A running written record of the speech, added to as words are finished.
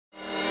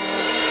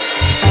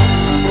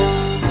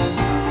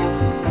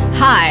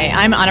Hi,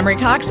 I'm Anna Marie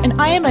Cox, and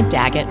I am a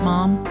Daggett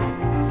mom.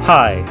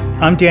 Hi,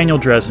 I'm Daniel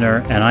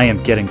Dresner, and I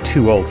am getting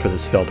too old for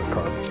this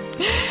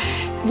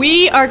Feldercarp.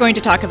 We are going to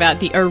talk about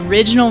the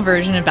original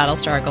version of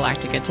Battlestar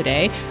Galactica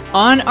today.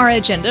 On our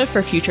agenda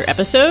for future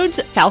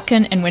episodes,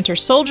 Falcon and Winter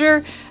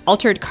Soldier,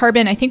 Altered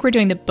Carbon. I think we're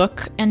doing the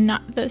book and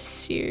not the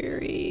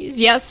series.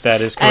 Yes.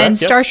 That is correct. And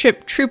yes.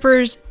 Starship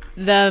Troopers,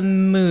 the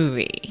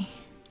movie.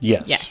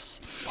 Yes. Yes.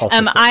 Also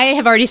I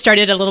have already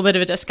started a little bit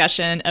of a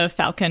discussion of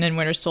Falcon and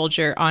Winter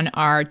Soldier on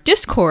our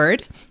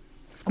Discord,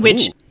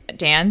 which... Ooh.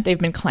 Dan, they've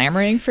been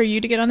clamoring for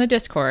you to get on the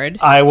Discord.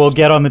 I will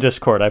get on the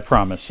Discord, I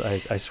promise.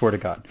 I swear to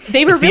God. It's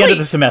the end of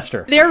the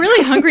semester. They're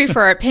really hungry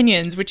for our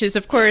opinions, which is,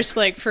 of course,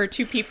 like for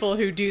two people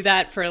who do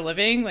that for a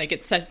living, like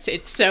it's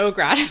so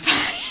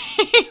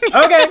gratifying.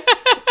 Okay.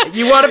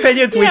 You want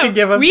opinions? We can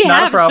give them. We Not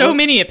have a problem. so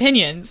many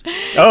opinions.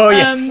 Oh,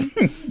 yes.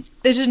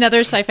 There's another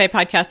sci-fi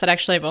podcast that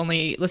actually I've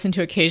only listened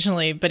to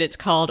occasionally, but it's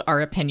called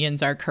Our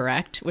Opinions Are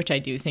Correct, which I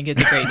do think is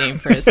a great name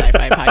for a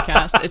sci-fi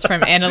podcast. It's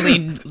from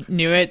Annalee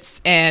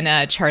Newitz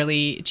and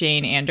Charlie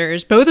Jane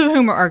Anders, both of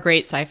whom are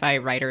great sci-fi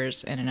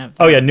writers in and of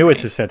Oh, yeah,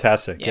 Newitz is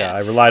fantastic. Yeah, I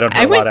relied on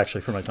her a lot, actually,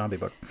 for my zombie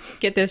book.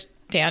 Get this,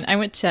 Dan. I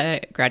went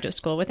to graduate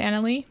school with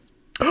Annalee.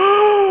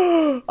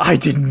 I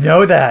didn't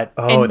know that.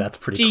 Oh, that's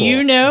pretty cool. Do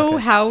you know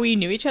how we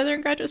knew each other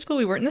in graduate school?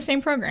 We weren't in the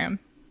same program.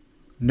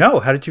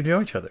 No, how did you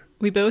know each other?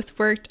 We both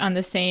worked on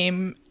the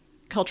same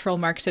cultural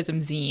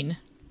Marxism zine.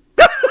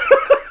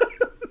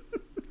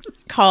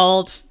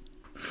 Called,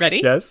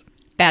 ready? Yes.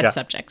 Bad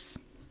Subjects.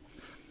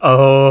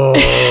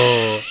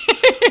 Oh.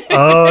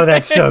 Oh,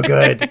 that's so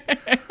good.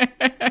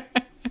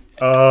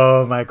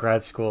 Oh, my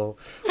grad school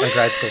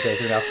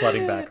days are now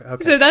flooding back.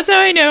 Okay. So that's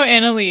how I know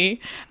Annalee.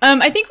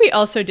 I think we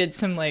also did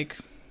some like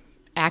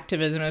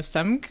activism of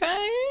some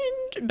kind,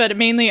 but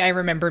mainly I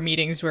remember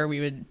meetings where we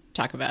would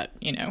talk about,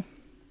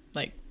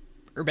 like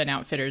Urban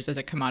Outfitters as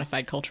a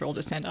commodified cultural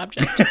dissent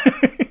object.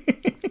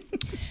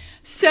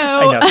 So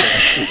I know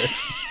see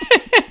this.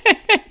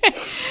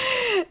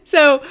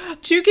 So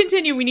to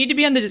continue, we need to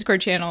be on the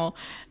Discord channel,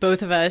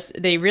 both of us.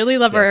 They really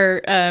love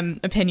our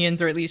opinions,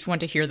 or at least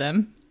want to hear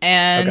them.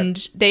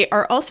 And they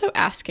are also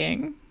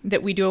asking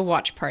that we do a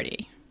watch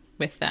party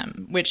with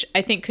them, which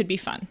I think could be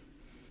fun.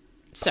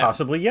 So,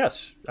 possibly,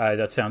 yes.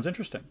 That sounds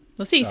interesting.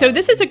 We'll see. So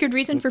this is a good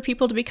reason for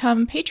people to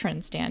become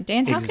patrons, Dan.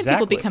 Dan, how can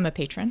people become a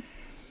patron?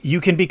 You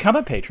can become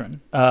a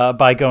patron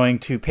by going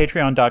to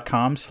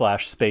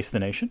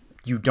patreon.com/spacethenation.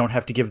 You don't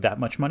have to give that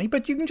much money,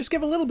 but you can just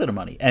give a little bit of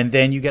money. And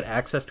then you get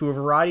access to a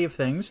variety of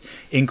things,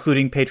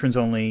 including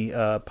patrons-only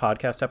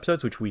podcast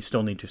episodes, which we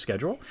still need to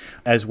schedule,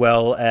 as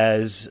well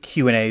as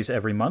Q&As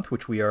every month,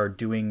 which we are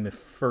doing the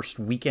first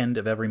weekend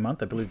of every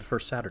month, I believe the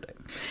first Saturday.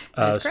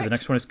 So the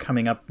next one is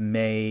coming up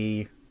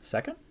May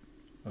 2nd?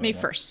 May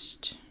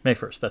 1st. May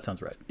 1st, that sounds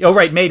right. Oh,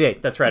 right, May Day.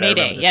 That's right. May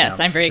Day, yes.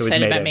 I'm very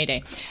excited about May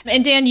Day.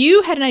 And Dan,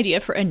 you had an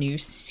idea for a new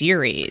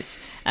series.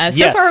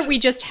 So far, we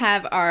just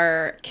have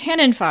our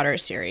Cannon Fodder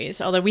series,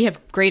 although we have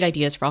great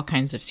ideas for all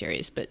kinds of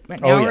series. But right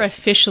now we're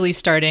officially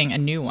starting a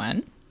new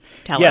one.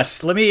 Tell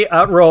us. Let me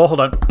roll.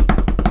 Hold on.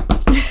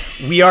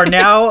 We are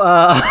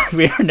now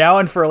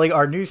unfurling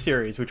our new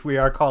series, which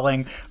I am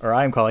calling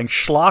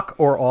Schlock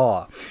or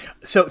Awe.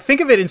 So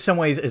think of it in some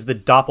ways as the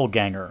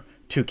doppelganger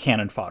to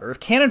Cannon Fodder. If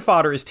Cannon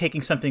Fodder is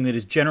taking something that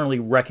is generally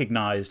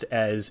recognized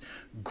as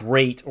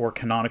great or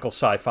canonical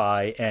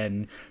sci-fi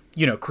and,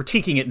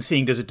 critiquing it and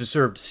seeing does it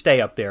deserve to stay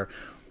up there,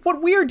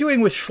 what we are doing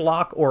with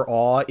Schlock or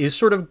Awe is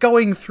sort of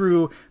going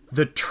through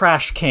the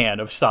trash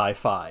can of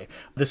sci-fi,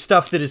 the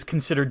stuff that is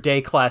considered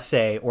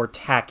déclassé or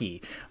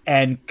tacky,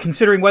 and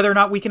considering whether or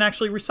not we can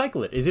actually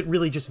recycle it. Is it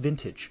really just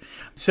vintage?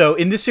 So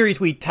in this series,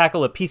 we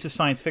tackle a piece of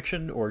science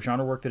fiction or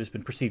genre work that has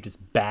been perceived as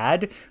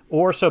bad,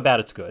 or so bad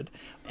it's good,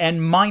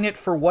 and mine it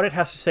for what it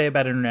has to say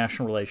about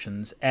international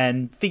relations,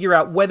 and figure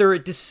out whether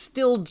it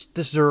still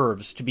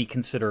deserves to be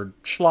considered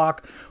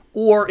schlock,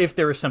 or if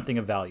there is something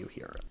of value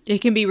here. It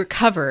can be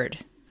recovered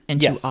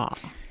into awe.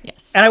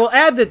 Yes. And I will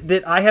add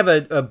that I have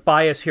a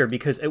bias here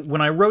because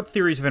when I wrote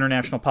Theories of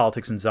International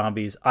Politics and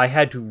Zombies, I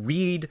had to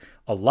read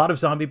a lot of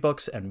zombie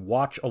books and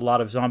watch a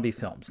lot of zombie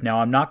films. Now,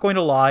 I'm not going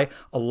to lie,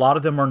 a lot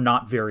of them are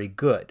not very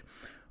good.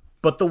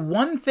 But the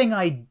one thing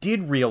I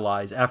did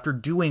realize after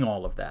doing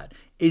all of that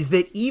is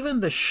that even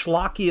the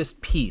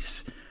schlockiest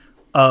piece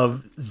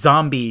of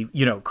zombie,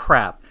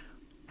 crap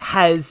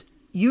has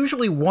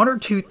usually one or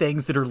two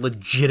things that are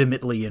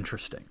legitimately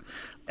interesting.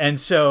 And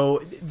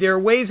so there are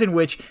ways in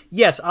which,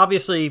 yes,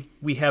 obviously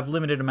we have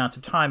limited amounts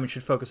of time and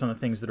should focus on the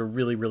things that are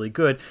really, really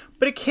good.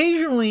 But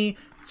occasionally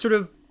sort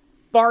of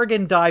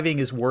bargain diving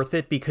is worth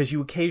it because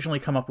you occasionally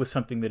come up with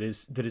something that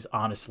is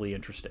honestly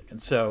interesting.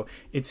 And so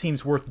it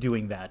seems worth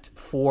doing that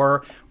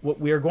for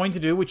what we are going to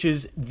do, which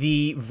is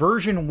the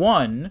version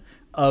 1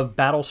 of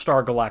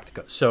Battlestar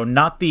Galactica. So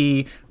not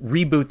the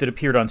reboot that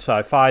appeared on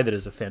Sci-Fi that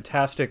is a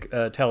fantastic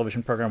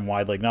television program,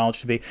 widely acknowledged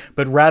to be,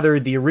 but rather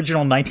the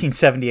original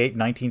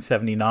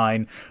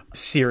 1978-1979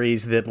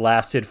 series that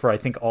lasted for, I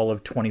think, all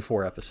of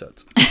 24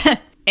 episodes.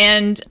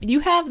 And you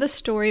have the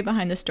story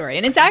behind the story.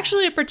 And it's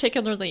actually a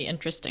particularly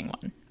interesting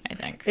one, I think.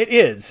 think. It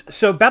is.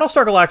 So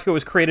Battlestar Galactica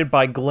was created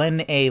by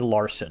Glenn A.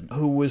 Larson,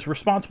 who was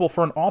responsible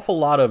for an awful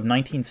lot of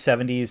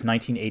 1970s,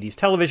 1980s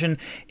television,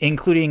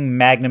 including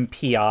Magnum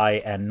P.I.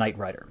 and Knight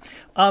Rider.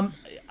 I'm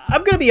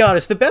going to be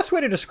honest, the best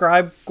way to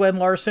describe Glenn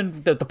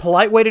Larson, the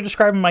polite way to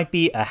describe him might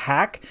be a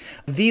hack.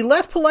 The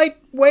less polite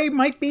way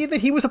might be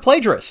that he was a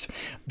plagiarist.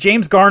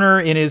 James Garner,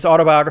 in his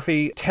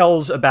autobiography,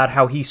 tells about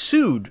how he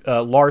sued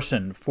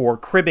Larson for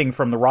cribbing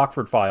from the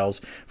Rockford Files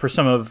for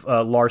some of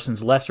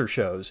Larson's lesser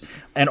shows,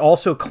 and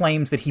also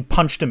claims that he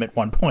punched him at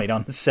one point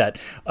on the set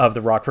of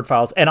the Rockford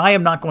Files. And I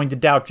am not going to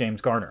doubt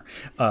James Garner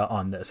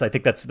on this. I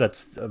think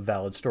that's a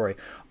valid story.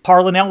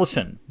 Harlan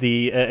Ellison,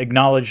 the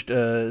acknowledged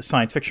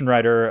science fiction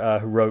writer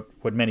who wrote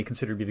what many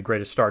consider to be the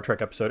greatest Star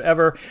Trek episode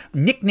ever,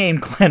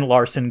 nicknamed Glenn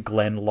Larson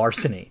Glenn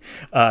Larceny.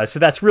 So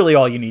that's really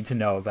all you need to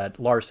know about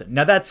Larson.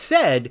 Now, that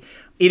said,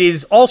 it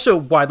is also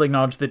widely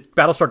acknowledged that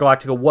Battlestar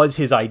Galactica was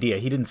his idea.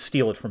 He didn't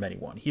steal it from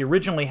anyone. He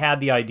originally had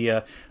the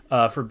idea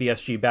for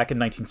BSG back in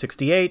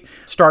 1968.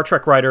 Star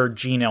Trek writer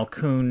Gene L.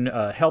 Kuhn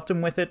helped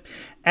him with it.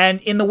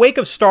 And in the wake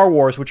of Star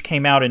Wars, which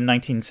came out in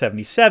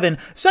 1977,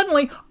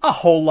 suddenly a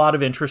whole lot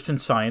of interest in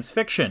science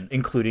fiction,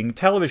 including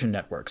television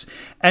networks.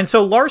 And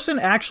so Larson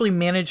actually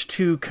managed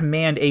to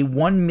command a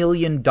 $1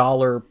 million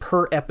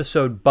per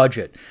episode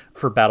budget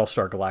for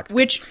Battlestar Galactica.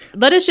 Which,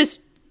 let us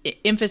just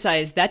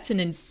emphasize, that's an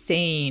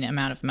insane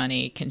amount of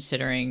money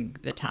considering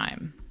the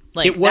time.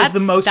 Like, it was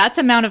that's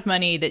amount of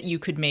money that you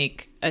could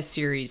make a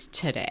series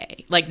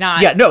today. Like,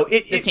 not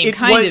the same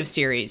kind of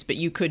series, but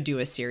you could do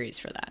a series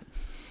for that.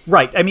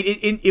 Right. I mean,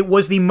 it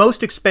was the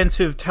most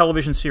expensive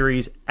television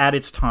series at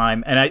its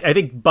time. And I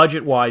think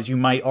budget-wise, you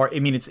might... I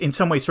mean, it's in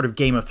some ways sort of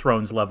Game of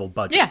Thrones level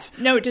budgets.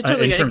 Yeah. No, it's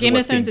totally good. Game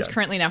of Thrones is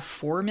currently now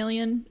 $4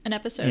 million an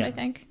episode, yeah, I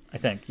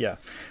think. Yeah.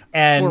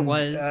 And, or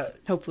was.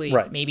 Hopefully,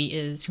 right. Maybe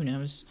is. Who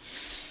knows?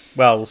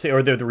 Well, we'll see.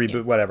 Or the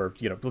reboot, whatever.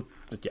 You know,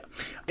 yeah.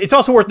 It's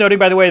also worth noting,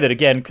 by the way, that,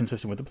 again,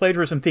 consistent with the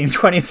plagiarism theme,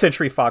 20th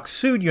Century Fox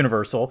sued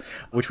Universal,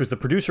 which was the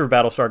producer of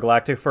Battlestar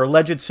Galactica, for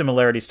alleged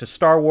similarities to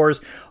Star Wars.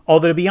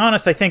 Although, to be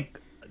honest, I think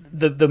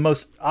the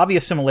most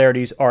obvious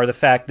similarities are the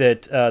fact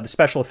that the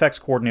special effects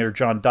coordinator,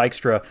 John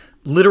Dykstra,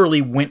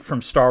 literally went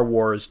from Star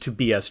Wars to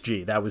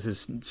BSG. That was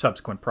his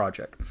subsequent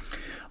project.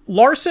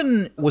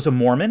 Larson was a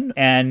Mormon,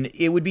 and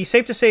it would be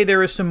safe to say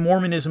there is some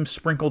Mormonism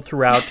sprinkled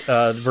throughout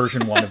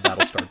version 1 of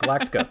Battlestar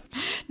Galactica.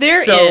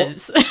 There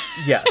is.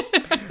 Yeah.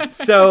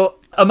 So,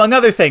 among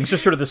other things,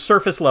 just sort of the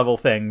surface level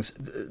things,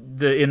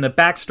 in the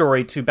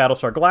backstory to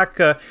Battlestar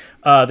Galactica,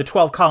 the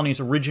 12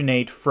 colonies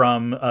originate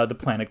from the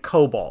planet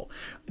Kobol.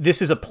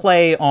 This is a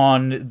play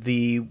on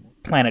the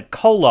planet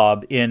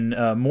Kolob in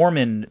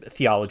Mormon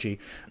theology,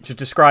 which is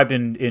described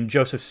in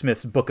Joseph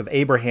Smith's Book of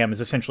Abraham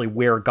as essentially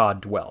where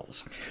God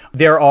dwells.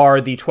 There are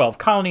the 12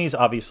 colonies,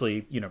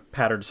 obviously,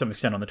 patterned to some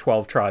extent on the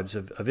 12 tribes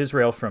of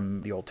Israel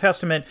from the Old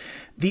Testament.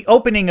 The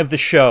opening of the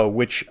show,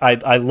 which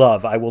I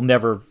love, I will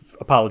never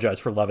apologize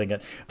for loving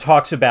it,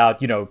 talks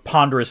about,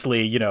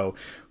 ponderously,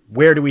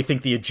 where do we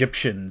think the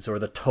Egyptians or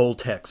the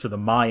Toltecs or the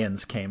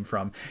Mayans came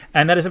from?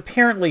 And that is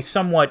apparently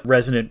somewhat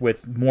resonant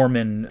with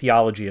Mormon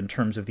theology in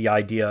terms of the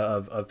idea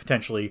of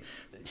potentially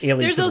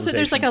alien civilizations.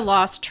 There's like a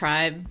lost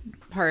tribe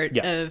part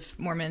of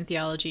Mormon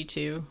theology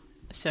too.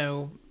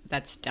 So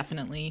that's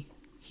definitely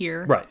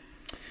here. Right.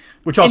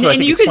 Which also I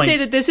think you explains... could say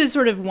that this is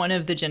sort of one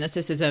of the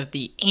genesises of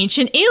the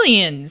ancient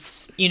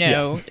aliens,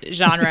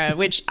 genre,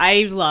 which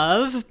I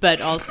love,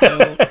 but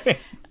also...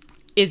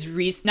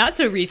 is not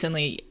so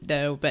recently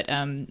though, but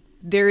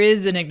there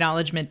is an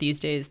acknowledgement these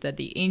days that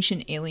the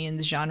ancient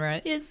aliens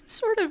genre is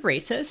sort of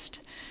racist.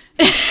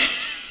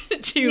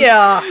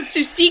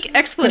 to seek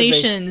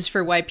explanations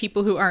for why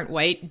people who aren't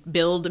white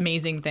build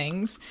amazing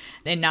things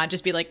and not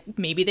just be like,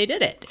 maybe they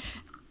did it,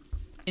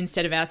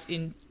 instead of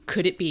asking,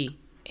 could it be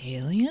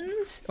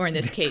aliens? Or in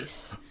this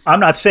case,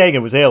 I'm not saying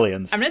it was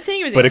aliens. I'm not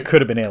saying it was but aliens, it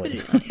could have been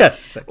aliens.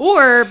 Yes.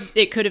 Or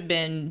it could have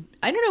been,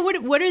 I don't know,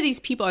 what are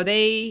these people? Are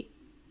they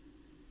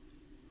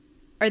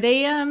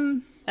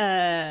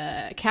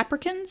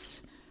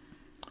Capricorns?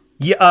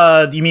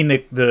 Yeah, you mean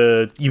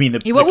the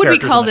what would we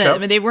call them? The I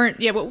mean, they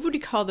weren't. Yeah, what would we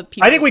call the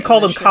people? I think we call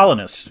them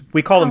colonists.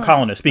 We call them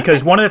colonists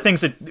because one of the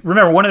things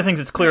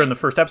that's clear in the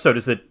first episode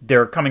is that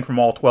they're coming from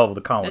all 12 of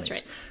the colonies.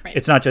 That's right.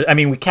 It's not just. I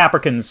mean, we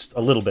Capricorns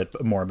a little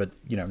bit more, but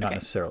not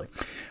necessarily.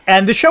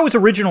 And the show was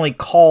originally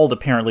called,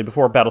 apparently,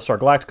 before Battlestar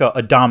Galactica,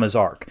 Adama's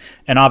Ark,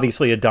 and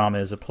obviously Adama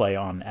is a play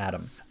on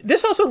Adam.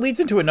 This also leads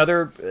into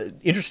another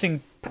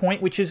interesting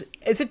point, which is,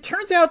 as it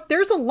turns out,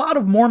 there's a lot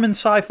of Mormon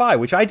sci-fi,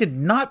 which I did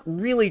not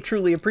really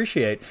truly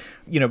appreciate,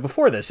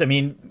 before this. I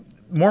mean,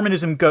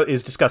 Mormonism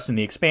is discussed in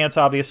The Expanse,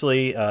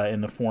 obviously,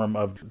 in the form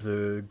of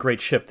the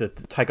great ship that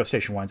the Tycho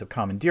Station winds up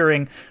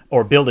commandeering,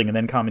 or building and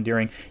then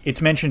commandeering.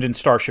 It's mentioned in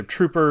Starship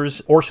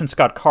Troopers. Orson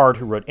Scott Card,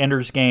 who wrote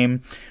Ender's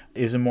Game,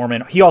 is a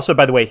Mormon. He also,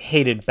 by the way,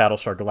 hated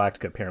Battlestar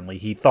Galactica, apparently.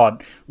 He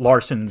thought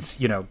Larson's,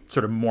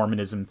 sort of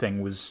Mormonism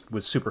thing was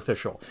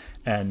superficial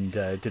and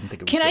didn't think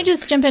it was Can good. I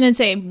just jump in and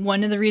say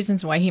one of the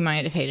reasons why he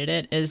might have hated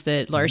it is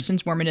that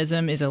Larson's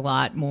Mormonism is a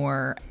lot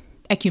more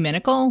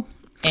ecumenical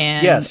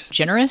and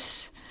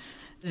generous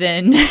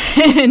than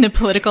in the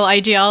political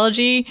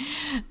ideology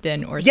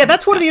than Orson. Yeah,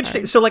 that's one of the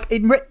interesting. So, like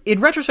in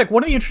retrospect,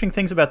 one of the interesting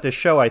things about this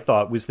show, I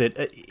thought, was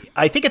that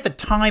I think at the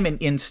time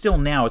and still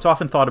now, it's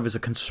often thought of as a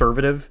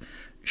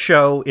conservative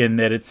show in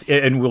that it's,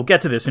 and we'll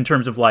get to this in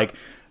terms of like,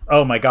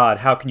 oh my God,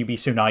 how can you be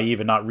so naive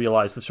and not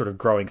realize the sort of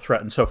growing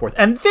threat and so forth?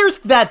 And there's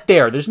that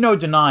there. There's no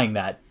denying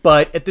that.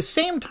 But at the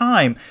same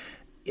time,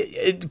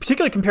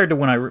 particularly compared to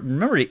when I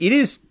remember it, it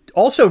is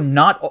also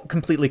not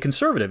completely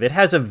conservative. It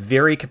has a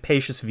very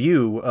capacious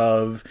view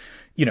of,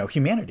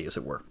 humanity, as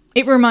it were.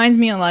 It reminds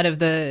me a lot of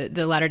the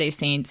Latter-day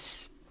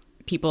Saints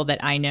people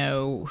that I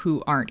know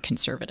who aren't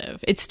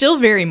conservative. It's still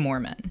very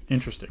Mormon.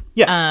 Interesting.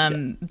 Yeah.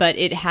 But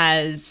it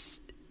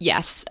has,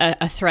 yes,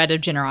 a thread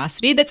of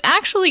generosity that's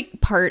actually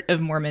part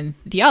of Mormon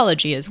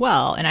theology as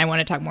well. And I want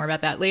to talk more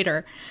about that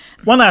later.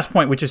 One last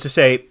point, which is to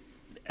say,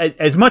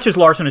 as much as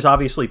Larson is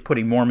obviously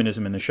putting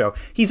Mormonism in the show,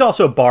 he's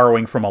also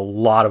borrowing from a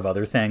lot of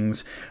other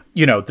things.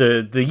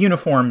 The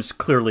uniforms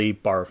clearly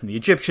borrow from the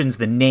Egyptians.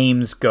 The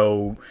names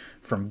go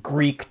from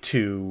Greek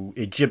to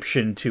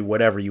Egyptian to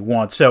whatever you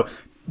want. So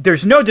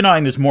there's no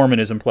denying there's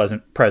Mormonism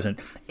present.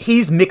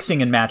 He's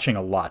mixing and matching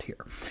a lot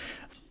here.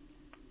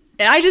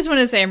 And I just want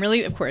to say, I'm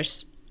really, of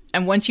course,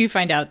 and once you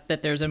find out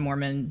that there's a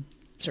Mormon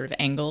sort of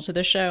angle to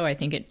the show, I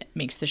think it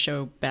makes the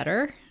show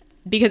better.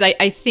 Because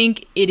I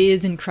think it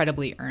is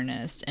incredibly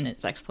earnest in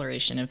its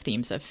exploration of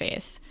themes of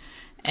faith.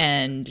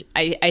 And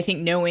I think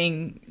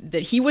knowing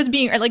that he was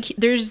being,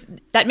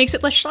 that makes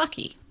it less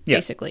schlocky,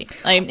 basically.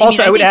 I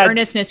think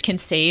earnestness can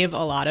save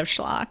a lot of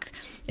schlock.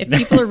 If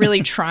people are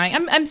really trying,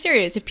 I'm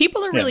serious, if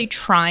people are really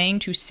trying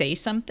to say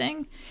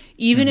something,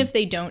 even if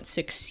they don't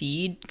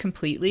succeed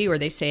completely or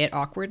they say it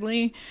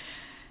awkwardly,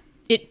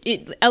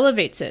 it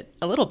elevates it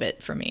a little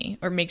bit for me,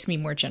 or makes me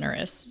more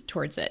generous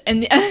towards it.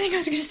 And the other thing I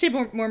was going to say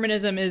about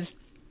Mormonism is,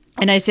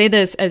 and I say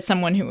this as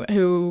someone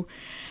who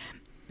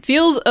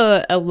feels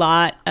a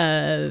lot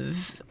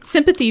of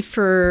sympathy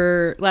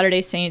for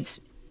Latter-day Saints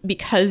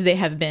because they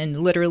have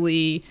been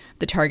literally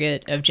the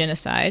target of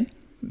genocide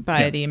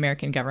by the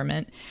American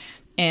government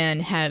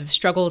and have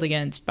struggled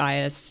against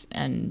bias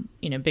and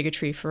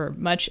bigotry for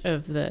much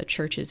of the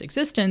church's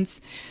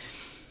existence.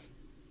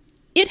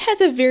 It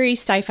has a very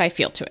sci-fi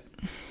feel to it.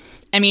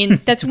 I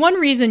mean, that's one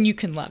reason you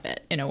can love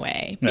it in a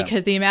way,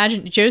 because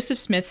Joseph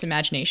Smith's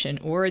imagination,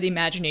 or the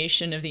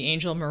imagination of the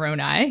angel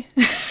Moroni,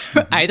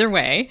 either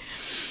way,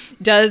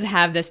 does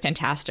have this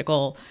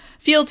fantastical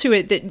feel to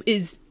it that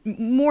is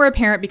more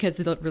apparent because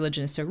the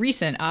religion is so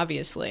recent,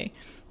 obviously.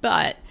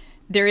 But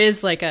there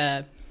is like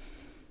a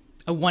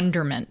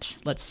wonderment,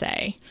 let's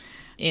say,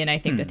 in, I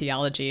think, the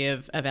theology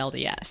of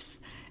LDS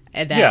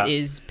that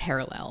is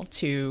parallel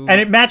to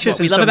and it matches what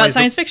we love about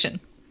science fiction.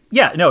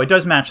 Yeah, no, it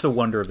does match the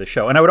wonder of the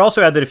show. And I would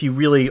also add that if you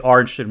really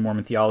are interested in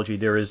Mormon theology,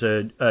 there is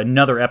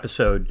another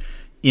episode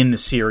in the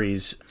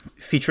series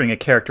featuring a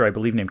character, I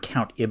believe, named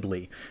Count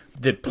Ibley,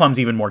 that plumbs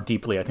even more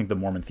deeply, I think, the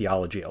Mormon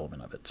theology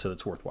element of it. So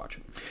it's worth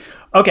watching.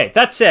 Okay,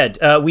 that said,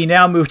 we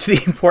now move to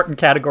the important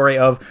category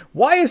of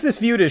why is this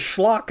viewed as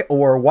schlock,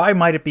 or why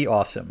might it be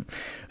awesome?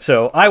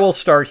 So I will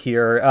start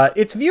here.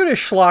 It's viewed as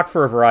schlock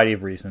for a variety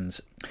of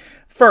reasons.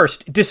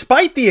 First,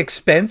 despite the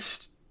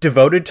expense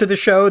devoted to the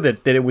show,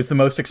 that it was the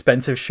most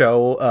expensive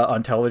show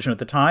on television at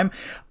the time,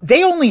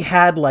 they only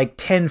had like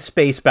 10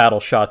 space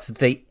battle shots that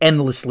they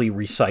endlessly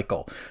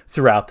recycle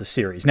throughout the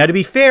series. Now, to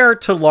be fair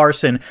to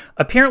Larson,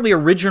 apparently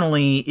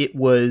originally it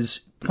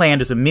was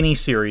planned as a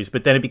mini-series,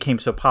 but then it became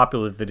so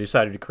popular that they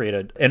decided to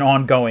create an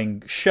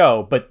ongoing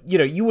show. But,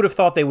 you would have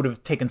thought they would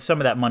have taken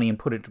some of that money and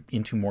put it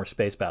into more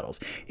space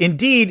battles.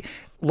 Indeed,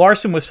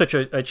 Larson was such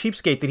a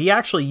cheapskate that he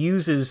actually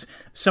uses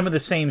some of the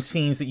same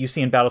scenes that you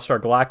see in Battlestar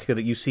Galactica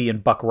that you see in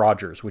Buck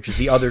Rogers, which is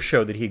the other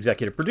show that he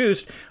executive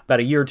produced about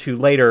a year or two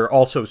later,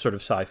 also sort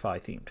of sci-fi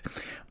themed.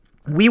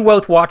 We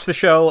both watched the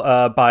show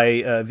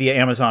via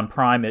Amazon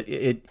Prime.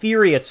 In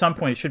theory, at some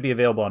point, it should be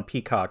available on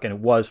Peacock, and it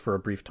was for a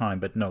brief time,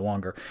 but no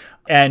longer.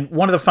 And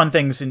one of the fun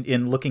things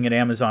in looking at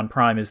Amazon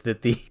Prime is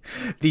that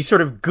the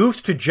sort of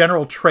goofs to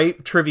general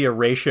trivia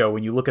ratio,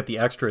 when you look at the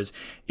extras,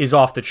 is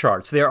off the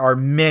charts. There are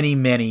many,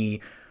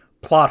 many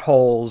plot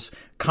holes,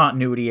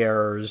 continuity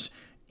errors,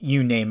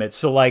 you name it.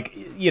 So,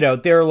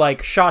 there are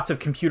like shots of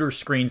computer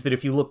screens that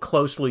if you look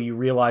closely, you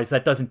realize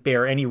that doesn't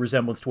bear any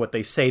resemblance to what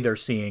they say they're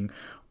seeing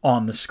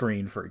on the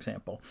screen, for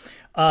example.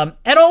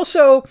 And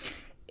also,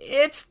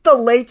 it's the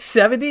late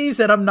 70s,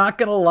 and I'm not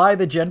going to lie,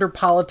 the gender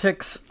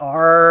politics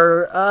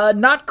are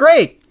not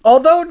great.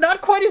 Although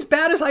not quite as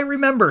bad as I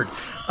remembered.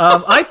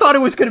 I thought it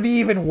was going to be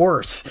even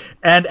worse.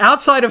 And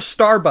outside of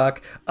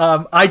Starbuck,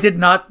 I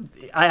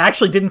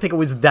actually didn't think it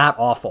was that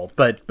awful.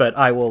 But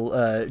I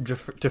will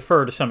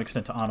defer to some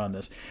extent to Anna on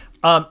this.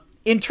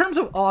 In terms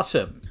of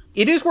awesome,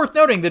 it is worth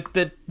noting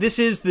that this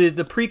is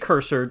the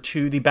precursor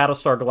to the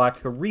Battlestar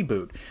Galactica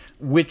reboot,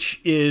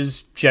 which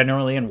is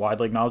generally and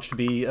widely acknowledged to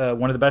be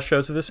one of the best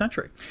shows of this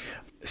century.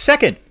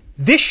 Second,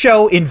 this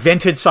show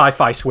invented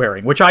sci-fi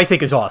swearing, which I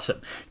think is awesome.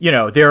 You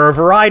know, there are a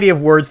variety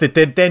of words that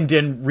then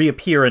didn't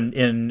reappear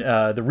in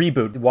the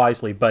reboot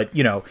wisely, but,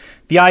 you know,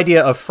 the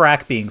idea of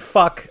frack being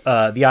fuck,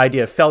 the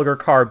idea of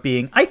Felgercarb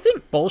being, I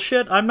think,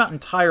 bullshit. I'm not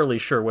entirely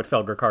sure what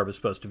Felgercarb is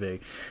supposed to be.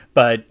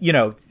 But, you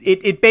know,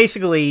 it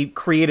basically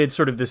created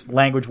sort of this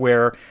language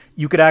where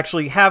you could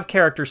actually have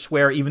characters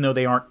swear even though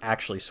they aren't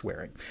actually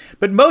swearing.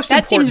 But most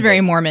that seems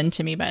very Mormon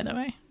to me, by the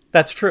way.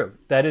 That's true.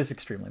 That is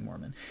extremely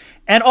Mormon.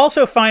 And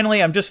also,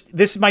 finally,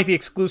 this might be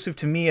exclusive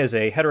to me as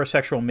a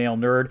heterosexual male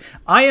nerd.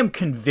 I am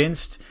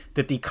convinced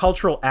that the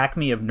cultural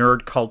acme of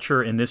nerd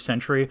culture in this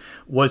century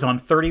was on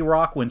 30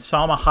 Rock when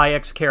Salma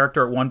Hayek's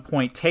character at one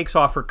point takes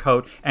off her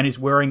coat and is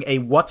wearing a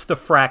What's the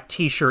Frack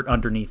t-shirt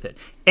underneath it.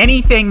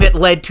 Anything that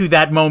led to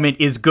that moment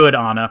is good,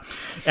 Anna,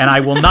 and I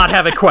will not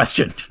have it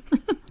questioned.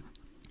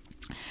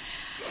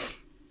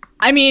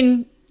 I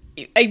mean,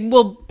 I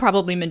will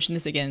probably mention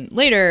this again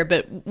later,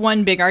 but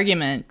one big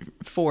argument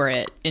for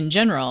it in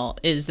general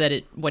is that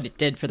what it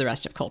did for the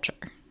rest of culture,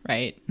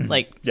 right? Mm-hmm.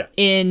 Like,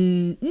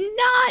 in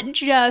not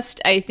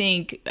just, I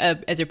think,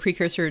 as a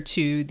precursor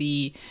to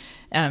the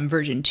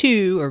version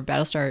 2 or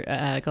Battlestar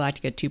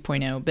Galactica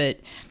 2.0, but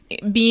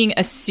being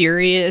a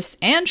serious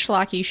and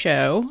schlocky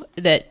show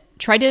that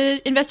tried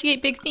to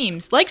investigate big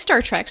themes, like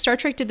Star Trek. Star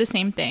Trek did the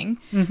same thing,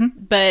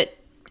 but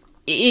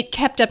it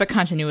kept up a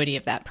continuity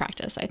of that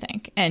practice, I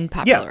think, and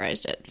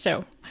popularized it.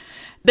 So,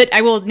 but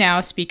I will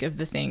now speak of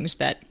the things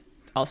that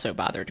also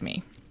bothered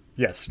me.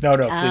 Yes. No,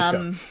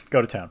 please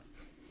go to town.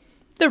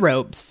 The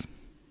robes.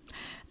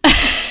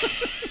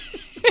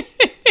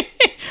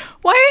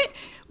 Why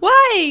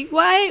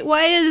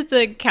is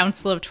the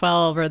Council of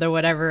 12 or the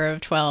whatever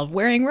of 12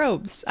 wearing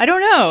robes? I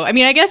don't know. I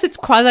mean, I guess it's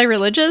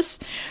quasi-religious.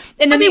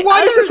 And then why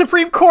does the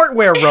Supreme Court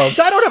wear robes?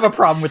 I don't have a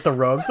problem with the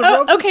robes. The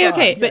robes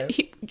okay. But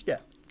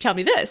tell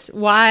me this.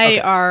 Why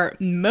are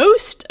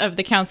most of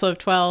the Council of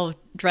 12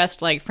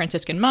 dressed like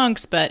Franciscan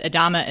monks, but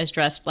Adama is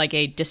dressed like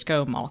a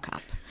disco mall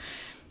cop?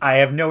 I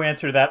have no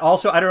answer to that.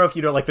 Also, I don't know if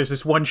you know, like, there's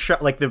this one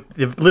shot, like,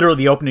 literally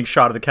the opening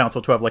shot of the Council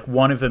of 12, like,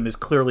 one of them is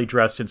clearly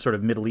dressed in sort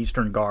of Middle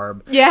Eastern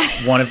garb. Yeah.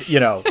 One of,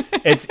 you know,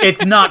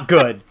 it's not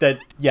good.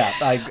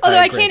 Although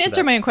I can't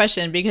answer my own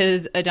question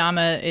because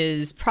Adama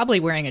is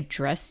probably wearing a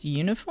dress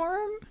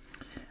uniform.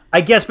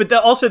 I guess, but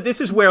also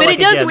this is where, but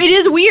it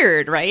is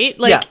weird, right?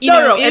 Like,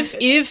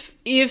 if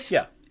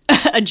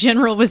a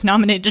general was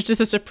nominated to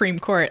the Supreme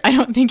Court, I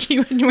don't think he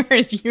would wear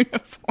his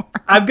uniform.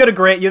 I'm going to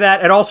grant you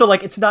that. And also,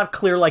 like, it's not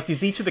clear, like,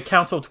 does each of the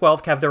Council of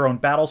 12 have their own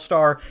battle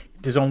star?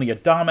 Does only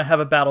Adama have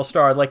a battle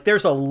star? Like,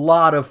 there's a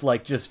lot of,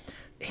 like, just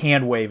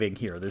hand-waving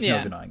here. There's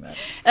no denying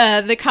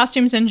that. The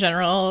costumes in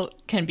general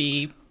can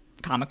be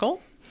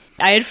comical.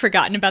 I had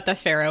forgotten about the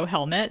Pharaoh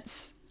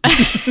helmets.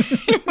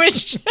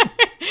 Which,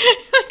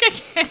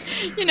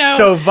 you know,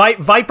 so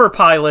Viper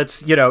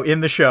pilots, you know, in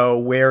the show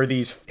wear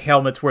these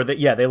helmets where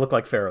they look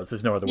like pharaohs.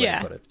 There's no other way to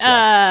put it.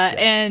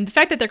 And the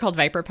fact that they're called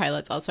Viper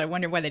pilots, also, I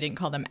wonder why they didn't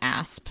call them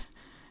ASP.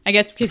 I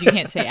guess because you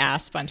can't say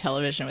ASP on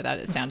television without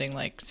it sounding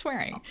like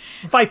swearing.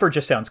 Viper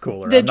just sounds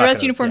cooler. The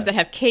dress uniforms that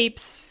have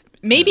capes,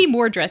 maybe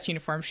more dress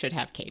uniforms should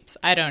have capes.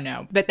 I don't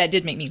know, but that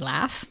did make me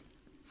laugh.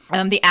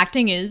 The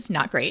acting is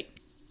not great.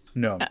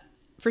 No,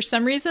 for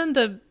some reason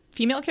the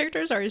female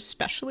characters are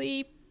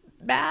especially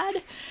bad.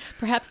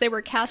 Perhaps they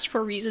were cast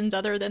for reasons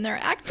other than their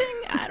acting.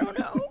 I don't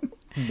know.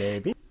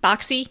 Maybe.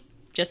 Boxy,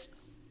 just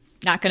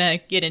not going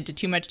to get into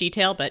too much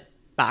detail, but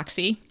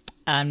Boxy,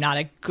 not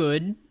a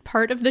good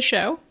part of the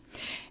show.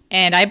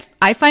 And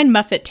I find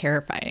Muffet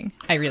terrifying.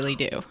 I really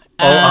do.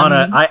 Oh,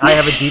 Anna, I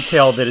have a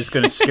detail that is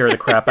going to scare the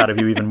crap out of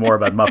you even more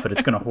about Muffet.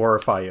 It's going to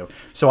horrify you.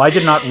 So I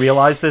did not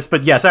realize this,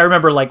 but yes, I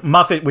remember, like,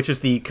 Muffet, which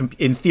is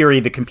in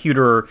theory, the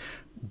computer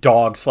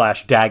dog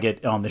 /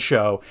 Daggett on the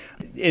show,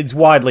 is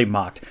widely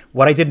mocked.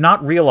 What I did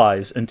not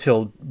realize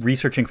until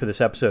researching for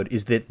this episode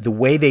is that the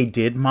way they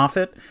did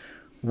Moffat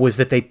was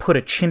that they put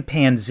a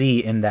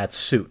chimpanzee in that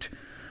suit,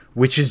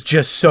 which is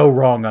just so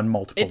wrong on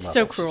multiple levels. It's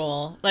so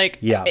cruel. Like,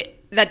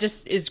 that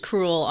just is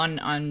cruel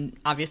on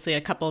obviously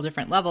a couple of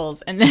different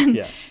levels. And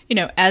then, you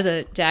know, as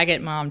a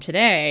Daggett mom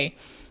today,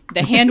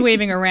 the hand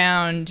waving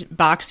around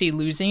Boxy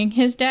losing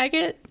his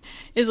Daggett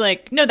is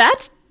like, no,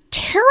 that's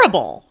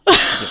terrible.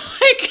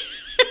 Like,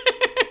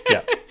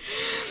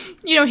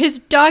 you know, his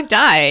dog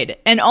died.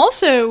 And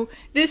also,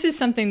 this is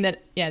something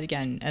that,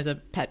 again, as a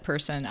pet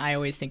person, I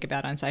always think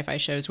about on sci-fi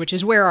shows, which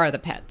is, where are the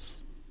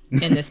pets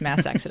in this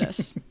mass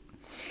exodus?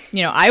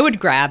 You know, I would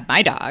grab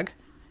my dog,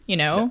 you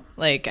know,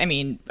 like, I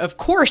mean, of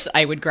course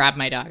I would grab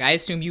my dog. I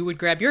assume you would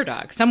grab your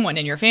dog. Someone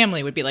in your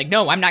family would be like,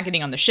 no, I'm not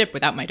getting on the ship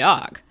without my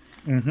dog.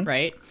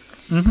 Right?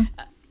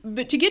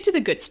 But to get to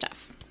the good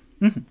stuff,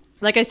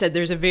 like I said,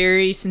 there's a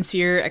very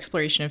sincere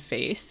exploration of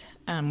faith,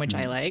 which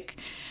I like.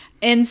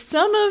 And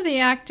some of the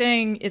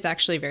acting is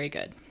actually very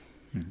good.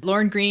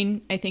 Lauren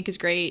Green, I think, is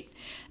great.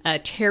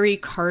 Terry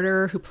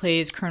Carter, who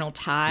plays Colonel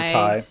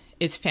Ty,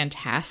 is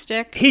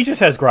fantastic. He just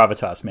has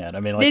gravitas, man.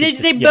 I mean, like,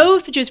 they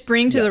both just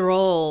bring to the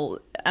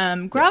role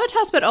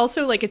gravitas, but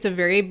also, like, it's a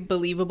very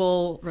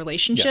believable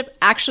relationship.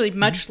 Actually,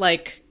 much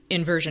like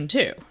in version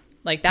 2.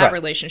 Like that Right.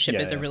 relationship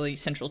Yeah, is a yeah. really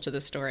central to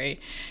the story.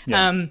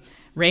 Yeah.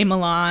 Ray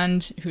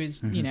Milland,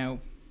 who's, you know,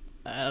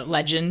 a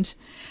legend.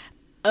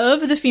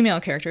 Of the female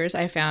characters,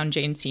 I found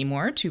Jane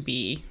Seymour to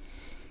be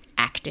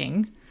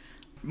acting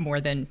more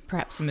than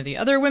perhaps some of the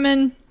other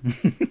women.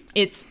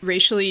 It's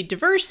racially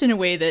diverse in a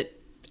way that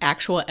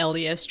actual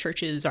LDS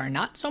churches are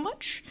not so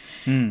much.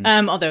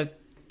 Although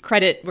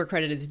credit where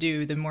credit is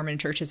due, the Mormon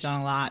Church has done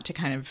a lot to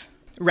kind of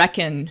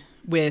reckon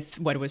with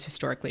what was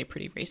historically a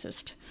pretty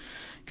racist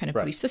kind of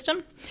belief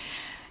system.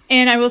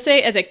 And I will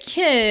say, as a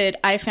kid,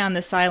 I found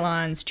the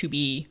Cylons to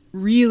be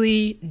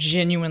really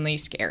genuinely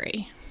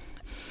scary.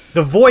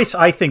 The voice,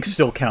 I think,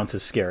 still counts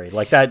as scary.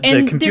 Like that,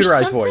 And the computerized there's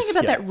something voice.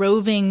 about that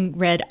roving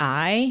red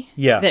eye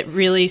that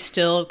really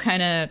still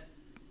kind of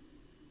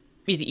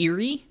is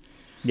eerie.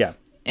 Yeah.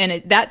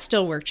 And that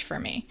still worked for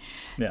me.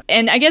 Yeah.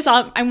 And I guess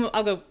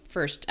I'll go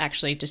first,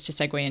 actually, just to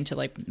segue into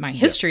like my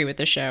history with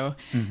the show.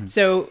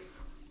 So,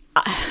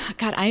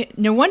 God,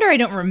 no wonder I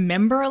don't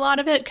remember a lot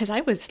of it because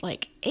I was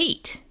like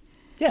 8.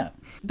 Yeah.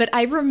 But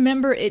I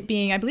remember it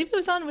being, I believe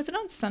was it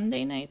on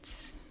Sunday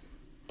nights?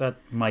 That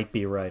might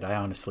be right. I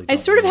honestly don't I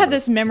sort of have remember.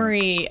 this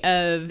memory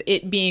of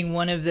it being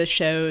one of the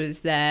shows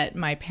that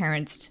my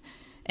parents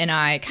and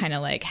I kind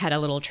of like had a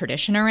little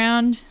tradition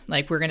around.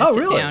 Like we're going to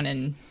sit down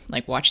and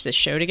like watch this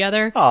show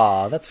together.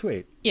 Aw, that's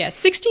sweet. Yeah,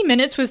 60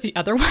 Minutes was the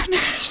other one.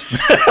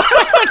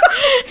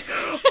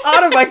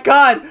 Oh my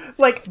God.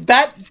 Like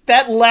that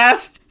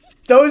last,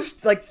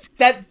 those, like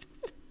that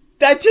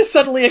just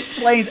suddenly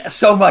explains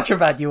so much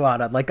about you,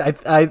 Anna. Like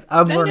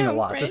I'm learning a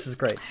lot. right? This is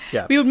great.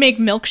 Yeah. We would make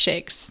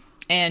milkshakes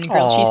and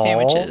grilled cheese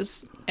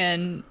sandwiches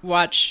and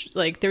watch,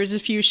 like, there was a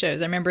few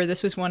shows. I remember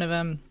this was one of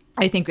them.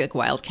 I think like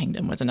Wild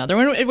Kingdom was another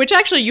one, which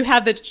actually you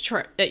have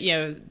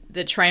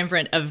the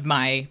triumvirate of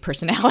my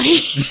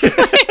personality.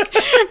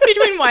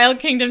 Between Wild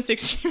Kingdom,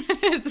 60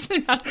 Minutes,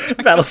 and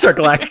Battlestar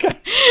Galactica.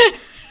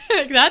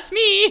 That's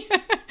me.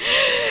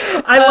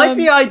 I like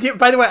the idea.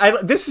 By the way,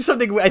 this is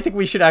something I think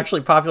we should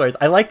actually popularize.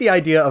 I like the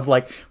idea of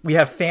like we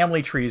have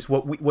family trees.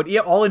 What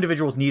all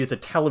individuals need is a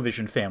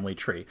television family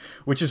tree,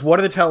 which is what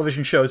are the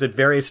television shows at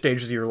various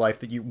stages of your life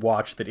that you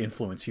watch that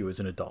influence you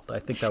as an adult. I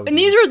think that would. And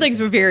these were like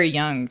very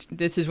young.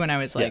 This is when I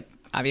was like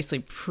obviously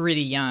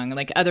pretty young.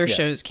 Like other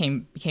shows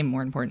became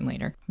more important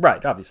later.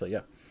 Right. Obviously,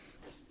 yeah.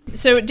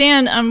 So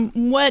Dan,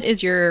 what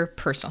is your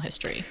personal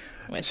history?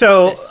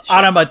 So,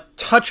 I'm a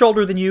touch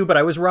older than you, but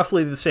I was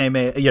roughly the same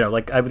age. You know,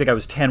 like I think I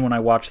was 10 when I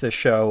watched this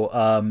show.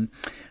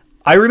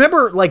 I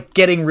remember like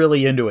getting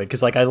really into it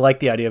because like I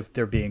like the idea of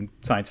there being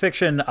science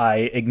fiction.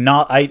 I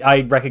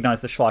recognize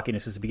the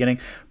schlockiness as the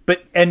beginning,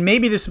 and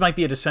maybe this might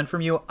be a dissent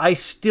from you. I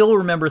still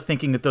remember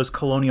thinking that those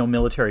colonial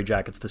military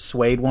jackets, the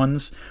suede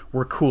ones,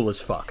 were cool as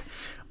fuck.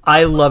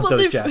 I love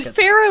those jackets.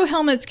 Pharaoh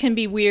helmets can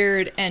be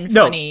weird and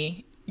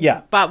funny.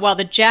 Yeah, but while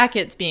the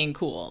jacket's being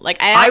cool, like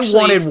I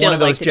wanted still one of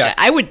those jackets.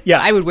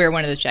 I would wear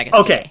one of those jackets.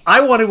 Okay, today.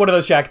 I wanted one of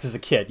those jackets as a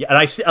kid. Yeah, and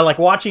I like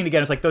watching it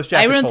again. It's like those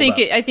jackets.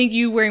 I think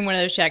you wearing one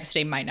of those jackets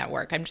today might not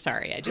work. I'm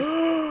sorry. I just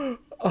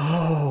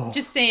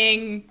just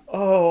saying.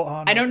 Oh,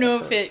 I don't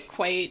know if it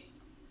quite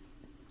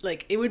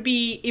like it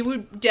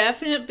would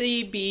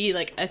definitely be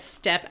like a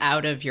step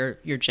out of your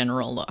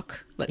general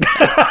look. Let's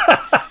say.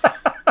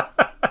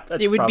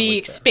 It would be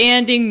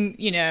expanding,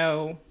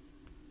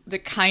 the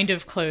kind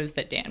of clothes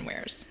that Dan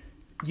wears.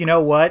 You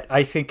know what?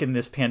 I think in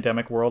this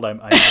pandemic world, I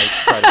might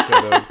try to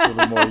go to a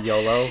little more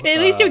YOLO. At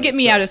least it would get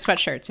me out of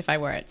sweatshirts if I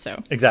wear it.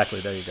 So exactly.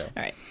 There you go.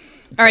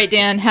 All right,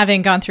 Dan.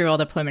 Having gone through all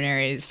the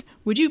preliminaries,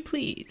 would you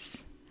please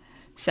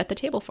set the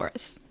table for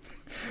us?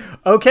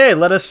 Okay,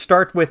 let us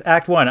start with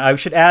Act 1. I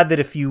should add that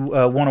if you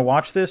want to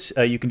watch this,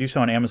 you can do so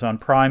on Amazon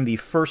Prime. The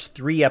first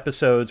 3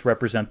 episodes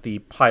represent the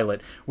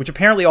pilot, which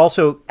apparently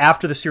also,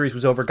 after the series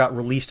was over, got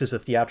released as a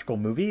theatrical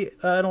movie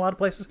in a lot of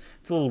places.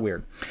 It's a little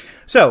weird.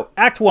 So,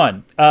 Act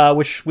 1,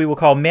 which we will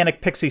call Manic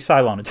Pixie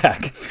Cylon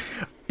Attack.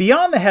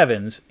 Beyond the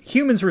heavens,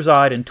 humans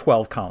reside in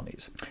 12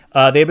 colonies.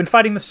 They have been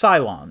fighting the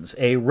Cylons,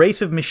 a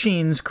race of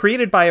machines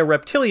created by a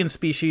reptilian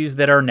species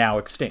that are now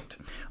extinct.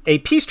 A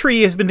peace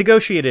treaty has been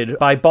negotiated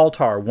by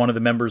Baltar, one of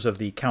the members of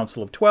the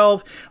Council of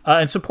 12,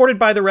 and supported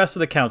by the rest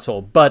of the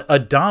Council, but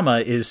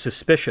Adama is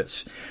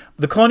suspicious.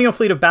 The colonial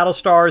fleet of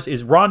Battlestars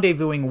is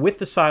rendezvousing with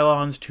the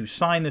Cylons to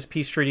sign this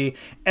peace treaty.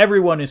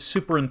 Everyone is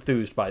super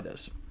enthused by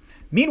this.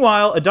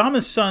 Meanwhile,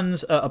 Adama's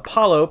sons,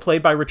 Apollo,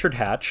 played by Richard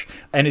Hatch,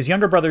 and his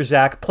younger brother,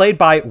 Zach, played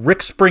by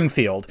Rick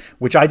Springfield,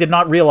 which I did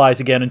not realize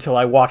again until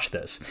I watched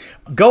this,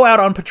 go out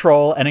on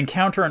patrol and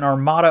encounter an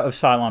armada of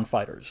Cylon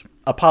fighters.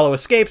 Apollo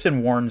escapes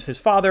and warns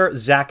his father.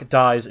 Zach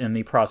dies in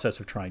the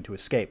process of trying to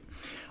escape.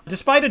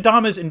 Despite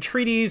Adama's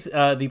entreaties,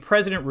 the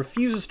president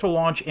refuses to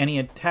launch any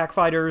attack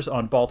fighters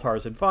on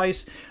Baltar's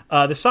advice.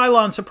 The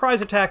Cylon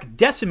surprise attack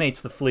decimates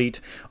the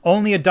fleet.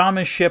 Only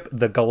Adama's ship,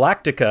 the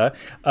Galactica,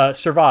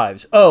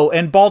 survives. Oh,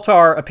 and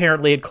Baltar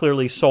apparently had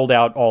clearly sold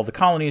out all the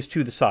colonies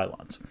to the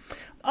Cylons.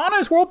 Anna,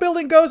 as world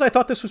building goes, I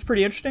thought this was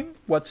pretty interesting.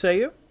 What say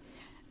you?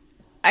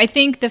 I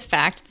think the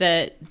fact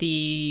that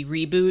the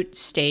reboot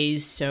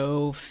stays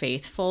so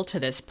faithful to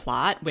this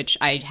plot, which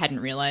I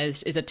hadn't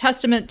realized, is a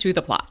testament to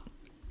the plot.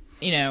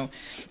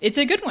 it's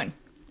a good one.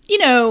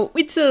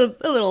 It's a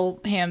little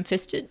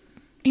ham-fisted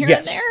here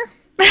and there.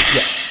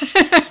 Yes.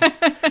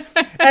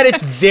 And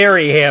it's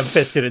very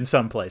ham-fisted in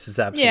some places,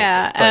 absolutely.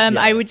 Yeah,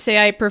 I would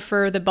say I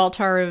prefer the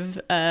Baltar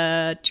of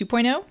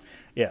 2.0.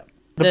 Yeah.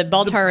 The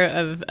Baltar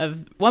of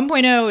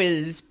 1.0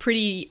 is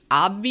pretty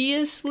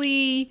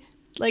obviously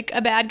like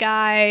a bad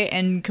guy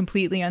and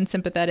completely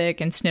unsympathetic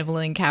and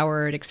sniveling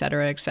coward, et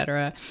cetera, et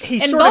cetera.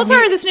 And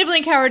Baltar is a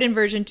sniveling coward in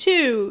version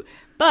 2,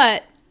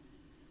 but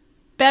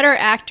better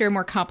actor,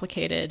 more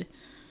complicated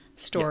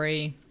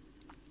story,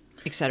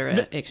 et cetera,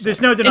 et cetera.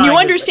 There's no denying. And you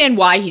understand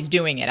why he's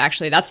doing it,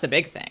 actually. That's the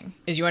big thing,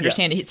 is you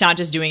understand he's not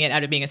just doing it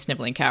out of being a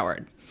sniveling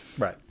coward.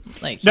 Right.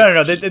 Like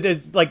no.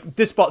 Like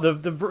this,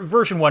 the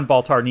version 1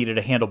 Baltar needed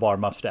a handlebar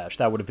mustache.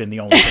 That would have been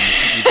the only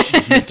thing that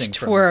was missing.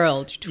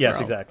 Twirled. Yes,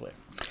 exactly.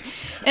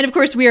 And of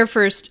course, we are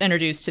first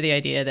introduced to the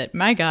idea that,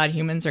 my God,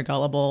 humans are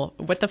gullible.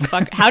 What the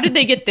fuck? How did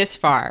they get this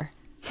far?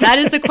 That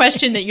is the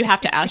question that you have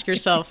to ask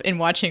yourself in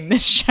watching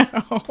this show.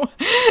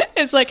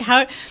 It's like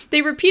how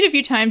they repeat a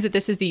few times that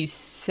this is the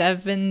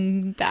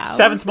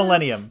 7th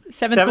millennium.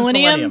 Seventh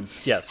millennium?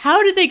 Yes.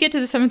 How did they get to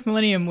the 7th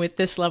millennium with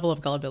this level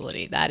of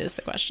gullibility? That is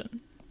the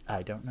question.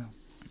 I don't know.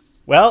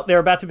 Well, they're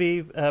about to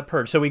be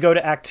purged. So we go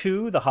to Act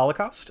 2, the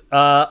Holocaust.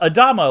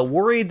 Adama,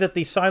 worried that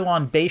the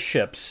Cylon base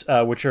ships,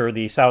 which are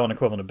the Cylon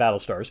equivalent of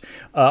Battlestars,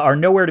 are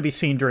nowhere to be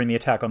seen during the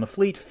attack on the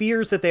fleet,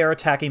 fears that they are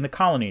attacking the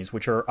colonies,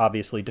 which are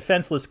obviously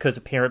defenseless because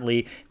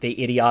apparently they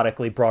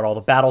idiotically brought all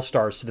the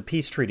Battlestars to the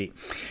peace treaty.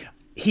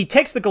 He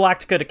takes the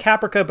Galactica to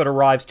Caprica, but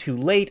arrives too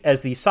late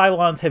as the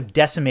Cylons have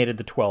decimated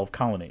the 12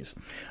 colonies.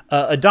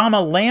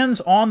 Adama lands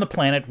on the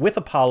planet with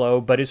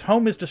Apollo, but his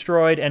home is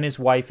destroyed and his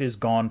wife is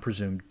gone,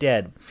 presumed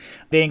dead.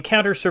 They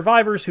encounter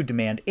survivors who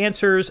demand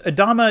answers.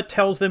 Adama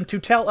tells them to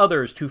tell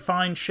others to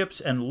find ships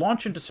and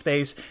launch into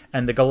space,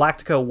 and the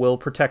Galactica will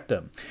protect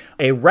them.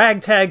 A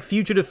ragtag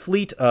fugitive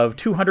fleet of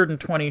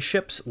 220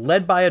 ships,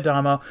 led by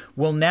Adama,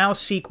 will now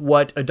seek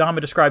what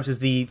Adama describes as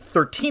the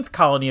 13th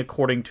colony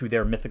according to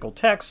their mythical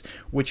texts,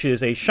 which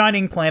is a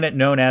shining planet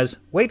known as,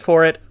 wait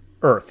for it,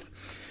 Earth.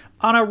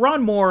 Anna,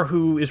 Ron Moore,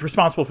 who is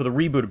responsible for the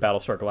reboot of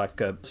Battlestar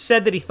Galactica,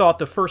 said that he thought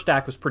the first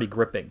act was pretty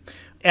gripping.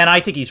 And I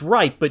think he's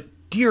right, but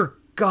dear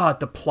God,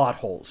 the plot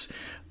holes.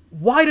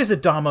 Why does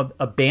Adama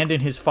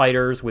abandon his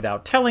fighters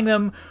without telling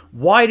them?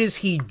 Why does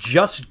he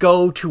just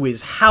go to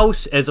his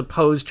house as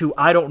opposed to,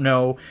 I don't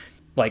know,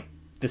 like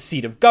the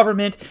seat of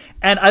government?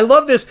 And I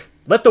love this.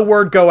 Let the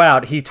word go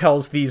out, he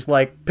tells these,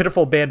 like,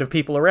 pitiful band of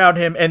people around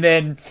him, and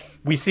then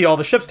we see all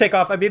the ships take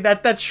off. I mean,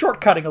 that's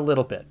shortcutting a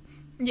little bit.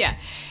 Yeah.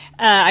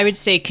 I would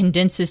say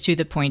condenses to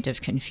the point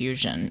of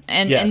confusion.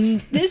 And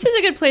this is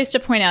a good place to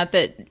point out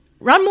that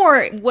Ron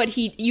Moore,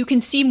 you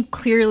can see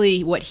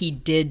clearly what he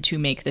did to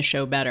make the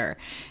show better.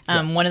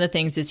 One of the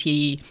things is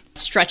he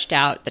stretched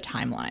out the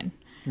timeline.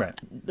 Right.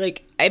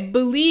 Like, I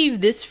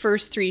believe this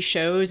first 3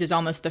 shows is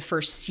almost the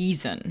first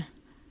season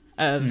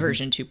of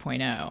version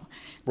 2.0.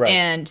 Right.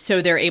 And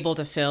so they're able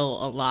to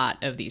fill a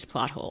lot of these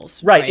plot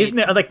holes. Right. Isn't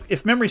there, like,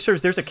 if memory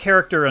serves, there's a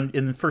character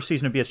in the first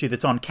season of BSG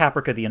that's on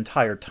Caprica the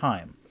entire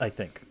time, I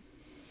think.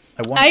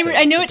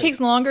 I know it takes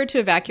longer to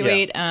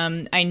evacuate.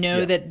 Yeah. I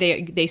know that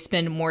they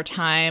spend more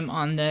time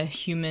on the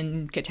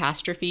human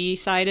catastrophe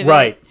side of it.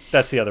 Right.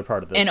 That's the other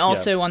part of this. And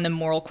also on the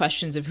moral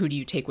questions of who do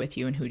you take with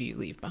you and who do you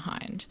leave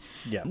behind.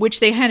 Yeah. Which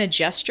they kind of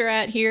gesture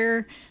at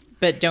here,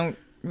 but don't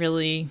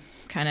really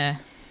kind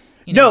of...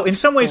 No, in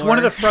some ways, one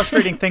of the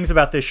frustrating things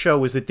about this show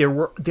was that there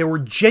were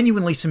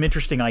genuinely some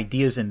interesting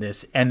ideas in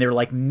this, and they're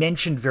like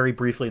mentioned very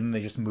briefly, and then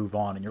they just move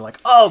on, and you're like,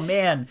 oh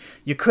man,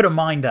 you could have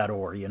mined that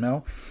ore, you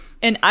know?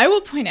 And I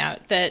will point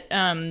out that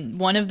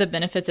one of the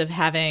benefits of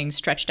having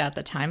stretched out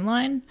the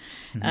timeline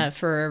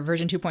for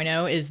version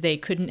 2.0 is they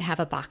couldn't have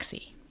a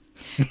boxy.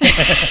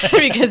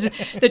 Because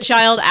the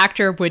child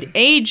actor would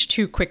age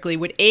too quickly,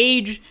 would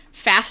age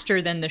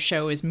faster than the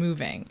show is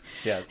moving.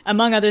 Yes.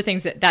 Among other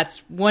things, that's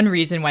one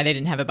reason why they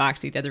didn't have a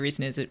boxy. The other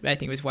reason is I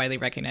think it was widely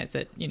recognized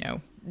that,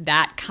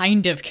 that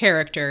kind of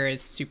character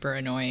is super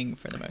annoying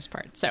for the most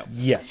part. So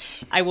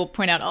yes. I will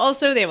point out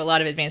also they have a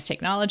lot of advanced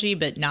technology,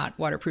 but not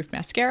waterproof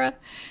mascara.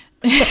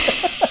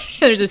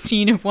 There's a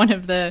scene of one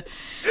of the...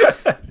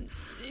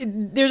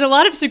 There's a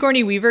lot of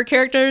Sigourney Weaver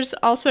characters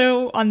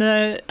also on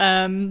the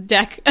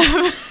deck of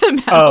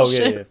the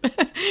battleship. Oh,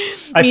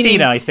 yeah.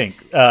 Athena, I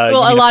think. A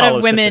lot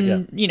of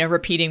women,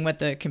 repeating what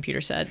the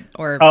computer said.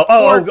 Or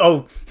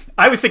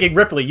I was thinking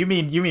Ripley. You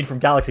mean from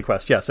Galaxy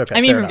Quest? Yes. Okay.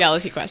 I mean from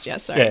Galaxy Quest.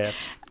 Yes. Sorry. Yeah.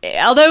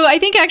 Although I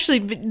think actually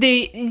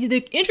the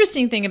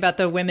interesting thing about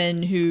the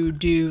women who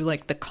do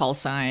like the call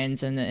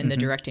signs and the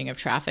directing of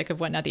traffic of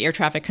whatnot, the air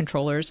traffic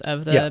controllers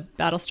of the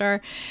Battlestar,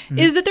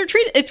 is that they're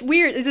treated. It's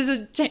weird. This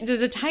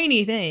is a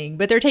tiny thing,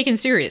 but they're taken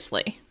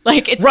seriously.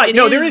 Like it's right.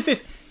 There is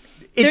this.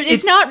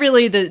 It's not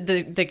really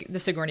the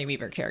Sigourney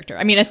Weaver character.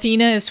 I mean,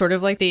 Athena is sort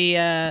of like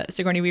the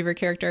Sigourney Weaver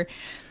character,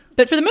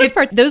 but for the most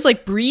part, those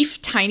like brief,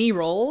 tiny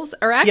roles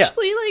are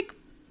actually like,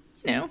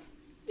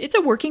 it's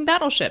a working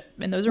battleship,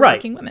 and those are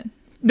working women.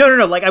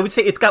 No. Like, I would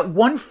say it's got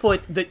one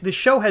foot. The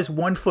show has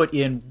one foot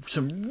in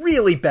some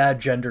really bad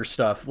gender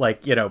stuff,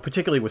 like,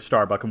 particularly with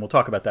Starbuck, and we'll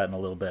talk about that in a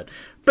little bit.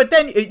 But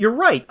then you're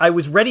right. I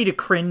was ready to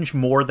cringe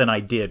more than I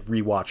did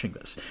rewatching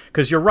this,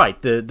 because you're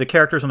right. The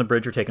characters on the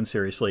bridge are taken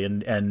seriously,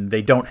 and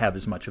they don't have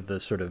as much of the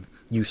sort of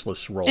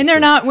useless roles. And they're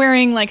not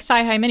wearing like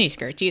thigh-high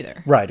miniskirts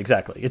either. Right,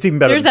 exactly. It's even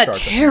better. There's that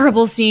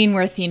terrible scene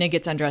where Athena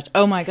gets undressed.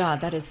 Oh my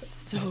God, that is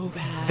so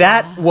bad.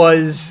 That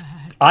was.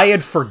 I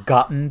had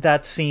forgotten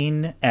that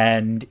scene,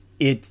 and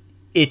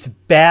it's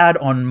bad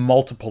on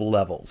multiple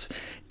levels.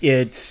 So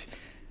there's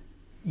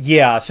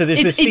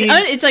this scene.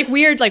 It's like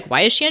weird, like,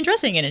 why is she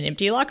undressing in an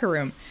empty locker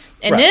room?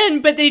 And right.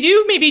 then, but they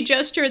do maybe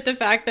gesture at the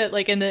fact that,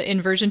 like,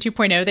 in version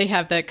 2.0, they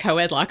have the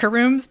co-ed locker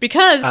rooms,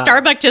 because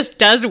Starbuck just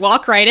does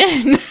walk right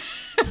in.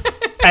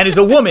 And is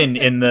a woman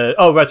in the...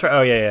 Oh, that's right.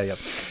 Oh, yeah.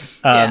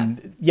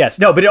 Yes.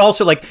 No, but it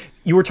also, like,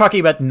 you were talking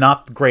about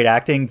not great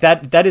acting.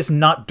 That is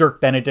not Dirk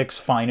Benedict's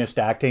finest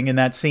acting in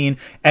that scene.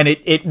 And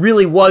it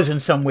really was, in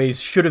some ways,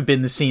 should have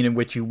been the scene in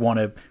which you want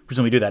to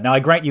presumably do that. Now, I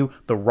grant you,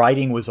 the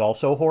writing was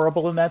also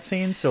horrible in that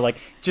scene. So, like,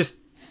 just...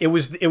 It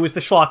was the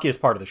schlockiest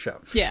part of the show.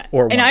 Yeah.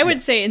 I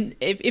would say,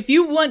 if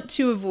you want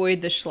to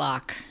avoid the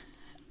schlock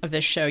of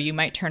this show, you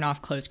might turn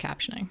off closed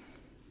captioning.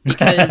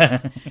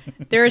 Because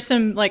there are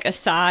some, like,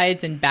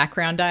 asides and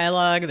background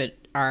dialogue that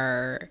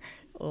are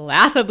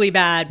laughably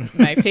bad.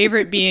 My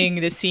favorite being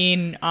the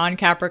scene on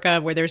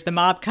Caprica where there's the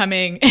mob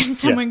coming and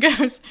someone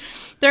goes,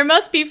 "There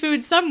must be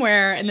food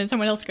somewhere," and then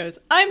someone else goes,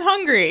 "I'm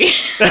hungry."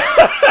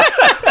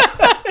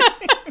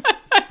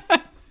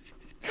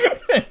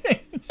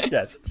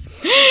 Yes.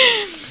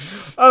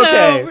 Okay.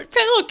 So we're kind of a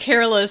little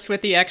careless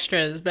with the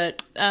extras,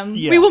 but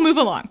we will move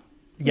along.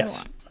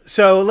 Yes.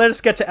 So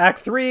let's get to Act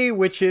 3,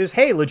 which is,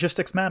 hey,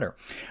 logistics matter.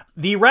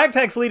 The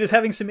ragtag fleet is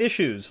having some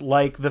issues,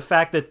 like the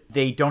fact that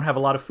they don't have a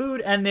lot of food,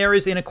 and there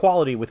is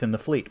inequality within the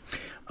fleet.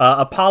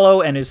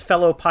 Apollo and his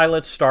fellow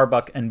pilots,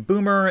 Starbuck and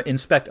Boomer,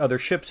 inspect other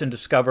ships and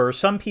discover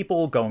some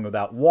people going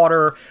without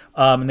water.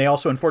 And they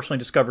also, unfortunately,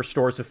 discover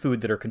stores of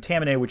food that are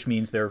contaminated, which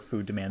means their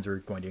food demands are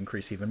going to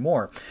increase even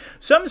more.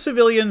 Some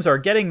civilians are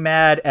getting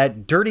mad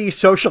at dirty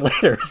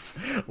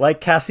socialators, like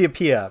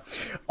Cassiopeia.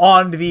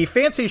 On the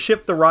fancy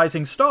ship, the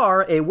Rising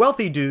Star, a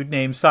wealthy dude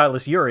named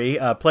Silas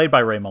Urey, played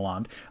by Ray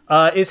Milland,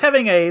 is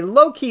having a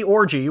low-key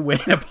orgy when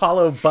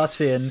Apollo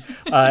busts in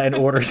and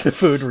orders the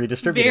food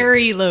redistributed.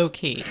 Very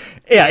low-key.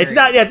 Yeah, it's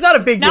not a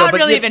big deal. Not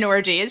really an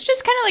orgy. It's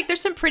just kind of like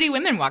there's some pretty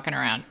women walking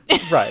around.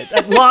 Right.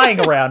 Lying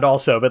around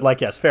also, but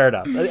like, yes, fair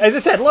enough. As I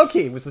said,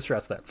 low-key was the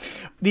stress there.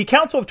 The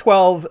Council of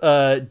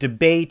 12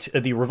 debate,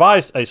 the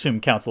revised, I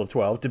assume, Council of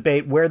 12,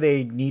 debate where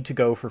they need to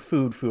go for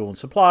food, fuel, and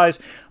supplies.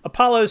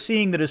 Apollo,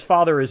 seeing that his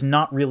father is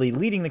not really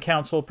leading the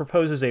council,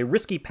 proposes a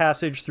risky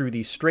passage through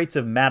the Straits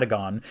of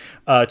Madagon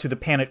to the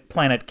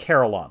planet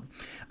Carillon.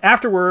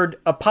 Afterward,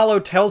 Apollo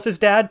tells his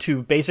dad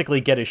to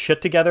basically get his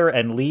shit together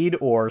and lead,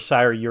 or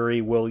Sire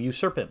Urey will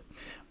usurp him.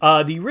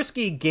 The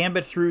risky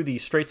gambit through the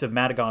Straits of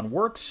Madagon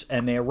works,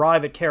 and they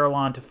arrive at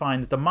Carillon to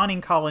find that the mining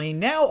colony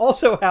now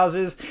also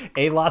houses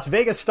a Las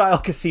Vegas-style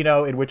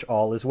casino in which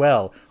all is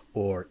well.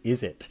 Or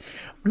is it?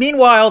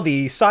 Meanwhile,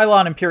 the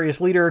Cylon Imperious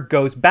leader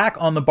goes back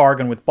on the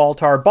bargain with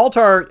Baltar.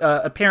 Baltar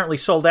apparently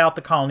sold out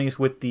the colonies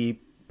with the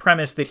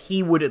premise that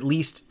he would at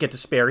least get to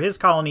spare his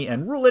colony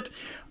and rule it.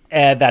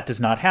 That does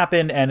not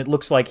happen, and it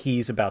looks like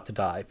he's about to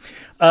die.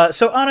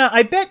 So, Anna,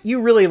 I bet you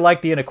really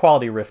liked the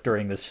inequality rift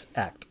during this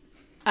act.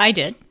 I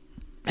did.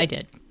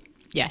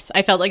 Yes,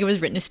 I felt like it was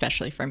written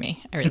especially for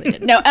me. I really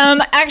did. No,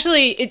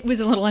 actually, it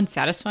was a little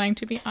unsatisfying,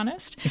 to be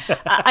honest.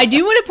 I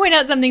do want to point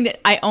out something that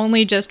I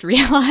only just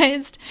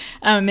realized,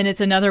 and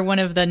it's another one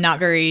of the not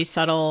very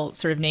subtle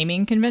sort of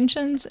naming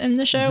conventions in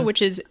the show,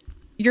 which is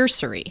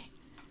usury.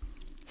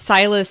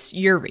 Silas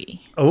Urey.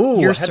 Oh,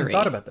 I hadn't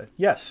thought about that.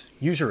 Yes,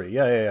 usury.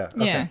 Yeah.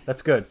 Okay, yeah.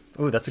 That's good.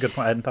 Oh, that's a good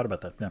point. I hadn't thought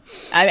about that. No.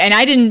 And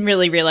I didn't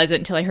really realize it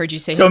until I heard you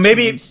say so his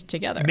maybe, names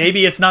together.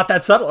 Maybe it's not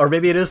that subtle, or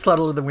maybe it is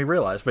subtler than we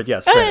realized, but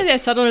yes. Yeah,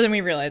 subtler than we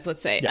realized,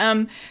 let's say.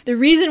 Yeah. The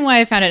reason why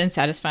I found it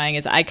unsatisfying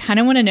is I kind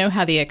of want to know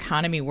how the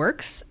economy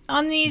works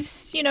on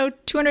these,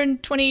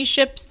 220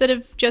 ships that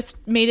have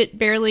just made it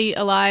barely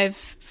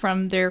alive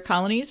from their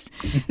colonies.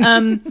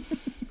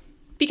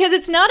 Because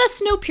it's not a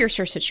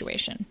Snowpiercer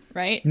situation,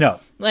 right? No.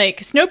 Like,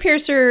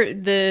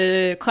 Snowpiercer,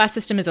 the class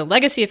system is a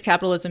legacy of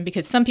capitalism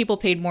because some people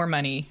paid more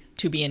money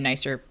to be in a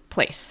nicer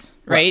place,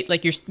 right?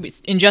 Like,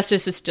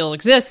 injustice still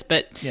exists,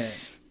 but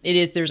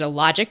there's a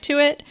logic to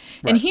it.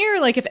 Right. And here,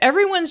 like, if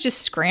everyone's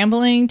just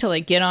scrambling to,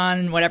 like, get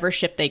on whatever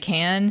ship they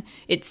can,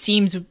 it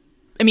seems...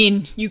 I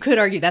mean, you could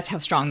argue that's how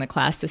strong the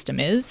class system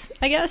is,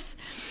 I guess.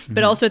 Mm-hmm.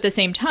 But also at the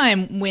same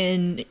time,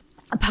 when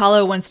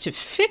Apollo wants to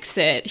fix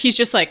it, he's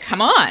just like,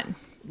 come on.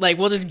 Like,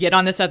 we'll just get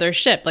on this other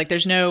ship. Like,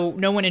 there's no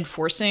one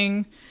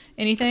enforcing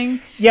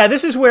anything. Yeah,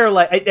 this is where,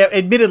 like,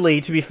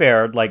 admittedly, to be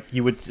fair, like,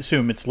 you would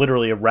assume it's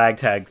literally a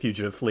ragtag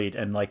fugitive fleet,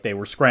 and, like, they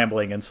were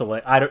scrambling, and so,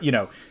 like,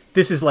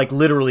 this is, like,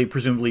 literally,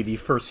 presumably, the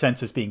first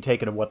census being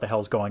taken of what the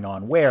hell's going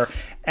on where,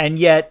 and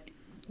yet...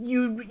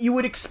 you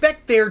would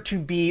expect there to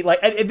be like,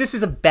 and this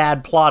is a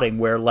bad plotting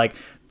where like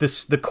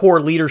the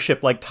core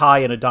leadership like Tai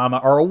and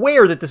Adama are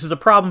aware that this is a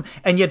problem,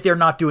 and yet they're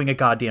not doing a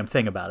goddamn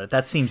thing about it.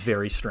 That seems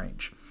very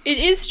strange. It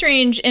is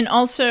strange, and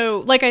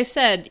also, like I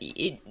said,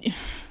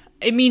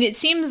 it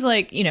seems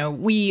like,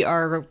 we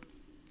are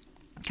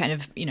kind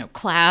of,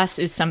 class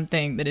is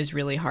something that is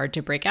really hard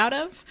to break out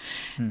of,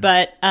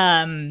 but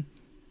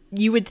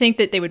you would think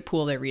that they would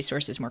pool their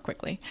resources more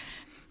quickly.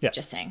 Yeah.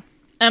 Just saying.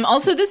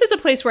 Also, this is a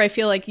place where I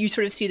feel like you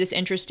sort of see this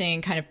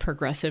interesting kind of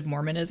progressive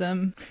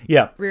Mormonism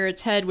rear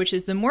its head, which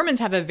is the Mormons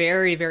have a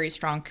very, very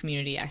strong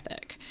community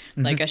ethic,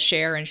 like a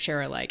share and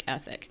share alike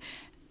ethic.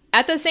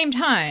 At the same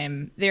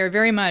time, they're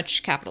very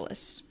much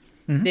capitalists.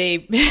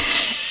 They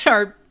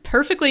are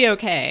perfectly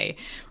okay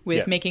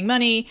with making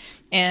money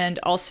and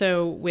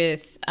also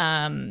with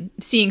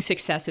seeing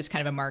success as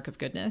kind of a mark of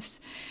goodness.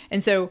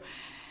 And so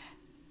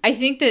I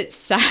think that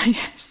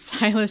Silas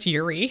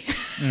Urey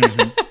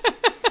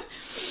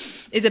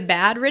is a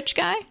bad rich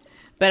guy,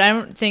 but I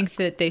don't think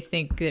that they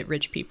think that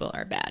rich people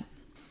are bad.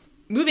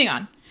 Moving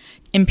on.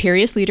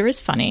 Imperious leader is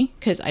funny,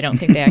 because I don't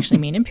think they actually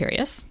mean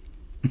Imperious.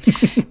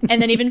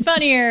 And then even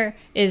funnier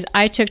is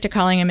I took to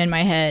calling him in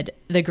my head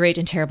the great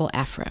and terrible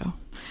Afro.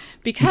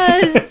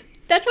 Because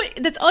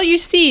that's all you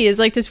see is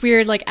like this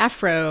weird like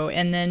Afro,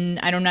 and then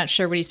I'm not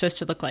sure what he's supposed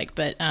to look like,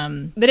 but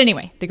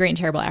anyway, the great and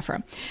terrible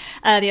Afro.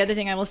 The other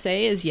thing I will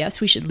say is, yes,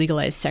 we should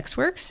legalize sex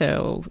work,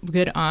 so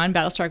good on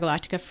Battlestar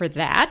Galactica for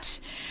that.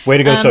 Way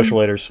to go,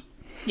 socialators.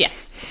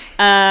 Yes.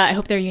 I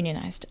hope they're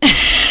unionized.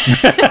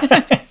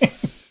 I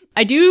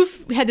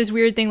had this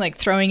weird thing like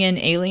throwing in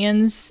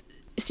aliens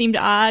seemed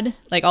odd.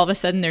 Like all of a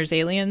sudden there's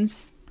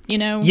aliens.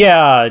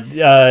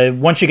 Yeah,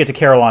 once you get to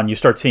Carillon, you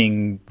start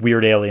seeing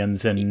weird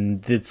aliens,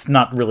 and it's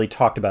not really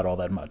talked about all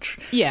that much.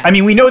 Yeah. I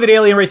mean, we know that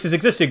alien races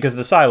existed because of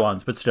the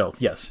Cylons, but still,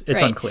 yes,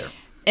 it's unclear.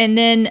 And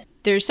then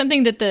there's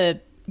something that the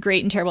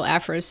great and terrible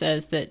Afro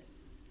says that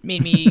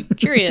made me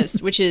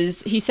curious, which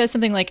is he says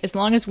something like, as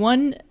long as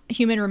one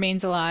human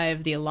remains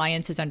alive, the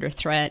alliance is under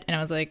threat. And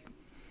I was like,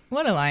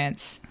 what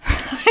alliance?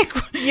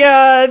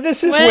 Yeah,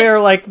 this is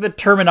where like the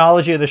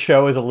terminology of the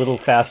show is a little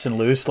fast and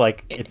loose.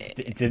 Like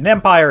it's an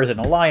empire, is it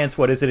an alliance?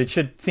 What is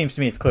it? Seems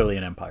to me it's clearly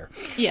an empire.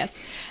 Yes.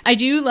 I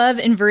do love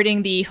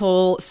inverting the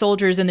whole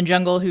soldiers in the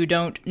jungle who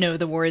don't know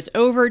the war is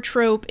over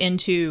trope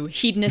into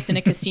hedonists in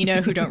a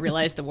casino who don't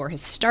realize the war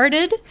has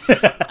started.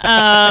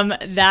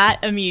 That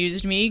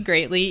amused me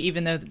greatly,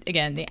 even though,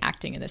 again, the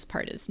acting in this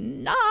part is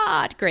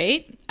not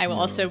great. I will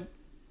also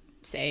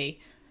say,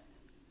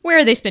 where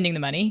are they spending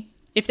the money?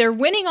 If they're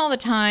winning all the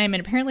time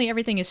and apparently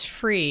everything is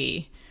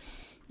free,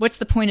 what's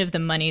the point of the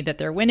money that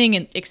they're winning?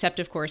 And, except,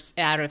 of course,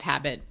 out of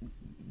habit,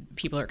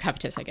 people are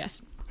covetous, I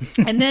guess.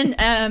 And then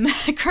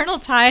Colonel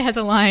Tai has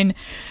a line,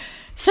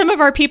 some of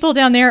our people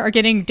down there are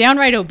getting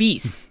downright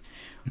obese,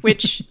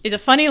 which is a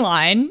funny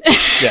line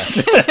yes.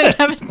 in and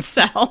of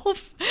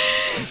itself.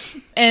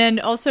 And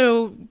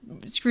also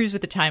screws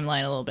with the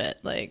timeline a little bit.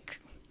 Like,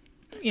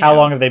 how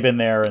long have they been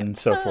there and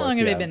so forth? How long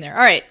have they been there?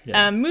 All right,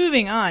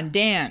 moving on.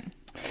 Dan.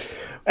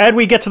 And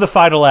we get to the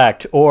final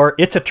act, or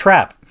It's a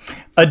Trap.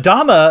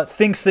 Adama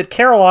thinks that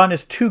Carillon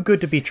is too good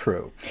to be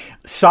true.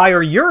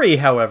 Sire Urey,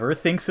 however,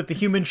 thinks that the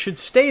humans should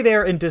stay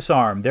there and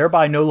disarm,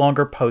 thereby no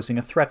longer posing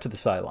a threat to the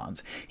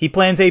Cylons. He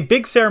plans a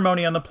big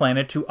ceremony on the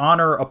planet to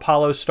honor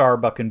Apollo,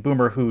 Starbuck, and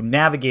Boomer, who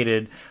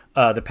navigated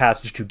the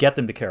passage to get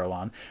them to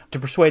Carillon, to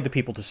persuade the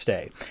people to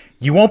stay.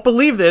 You won't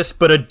believe this,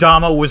 but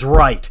Adama was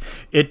right.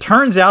 It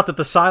turns out that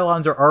the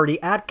Cylons are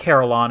already at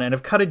Carillon and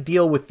have cut a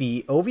deal with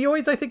the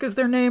Ovioids, I think is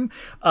their name,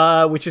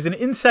 which is an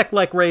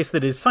insect-like race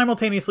that is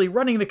simultaneously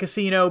running the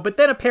casino, but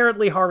then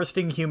apparently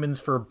harvesting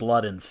humans for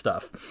blood and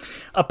stuff.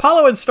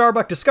 Apollo and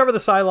Starbuck discover the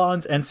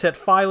Cylons and set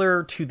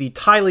fire to the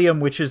Tylium,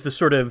 which is the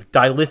sort of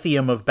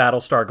dilithium of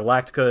Battlestar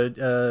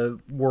Galactica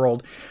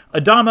world.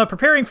 Adama,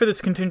 preparing for this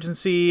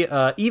contingency,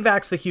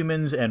 evacs the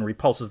humans and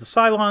repulses the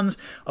Cylons.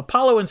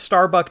 Apollo and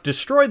Starbuck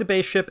destroy the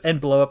base ship and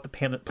blow up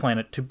the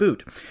planet to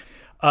boot.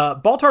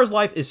 Baltar's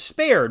life is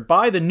spared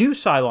by the new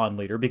Cylon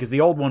leader because the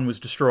old one was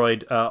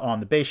destroyed on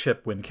the base ship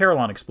when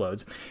Carillon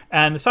explodes.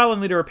 And the Cylon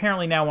leader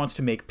apparently now wants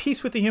to make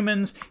peace with the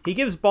humans. He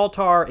gives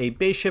Baltar a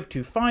base ship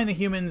to find the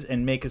humans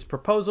and make his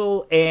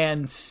proposal,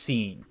 and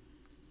scene.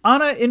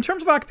 Anna, in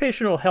terms of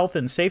occupational health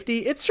and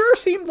safety, it sure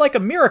seemed like a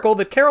miracle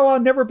that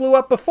Carillon never blew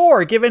up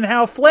before, given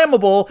how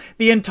flammable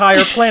the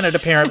entire planet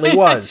apparently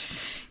was.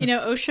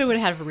 OSHA would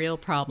have a real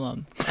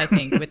problem, I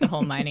think, with the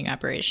whole mining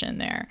operation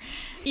there.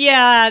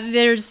 Yeah,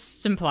 there's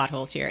some plot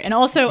holes here. And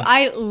also,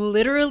 I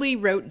literally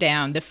wrote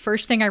down, the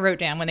first thing I wrote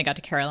down when they got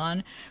to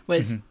Carillon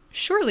was,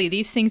 surely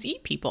these things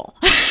eat people.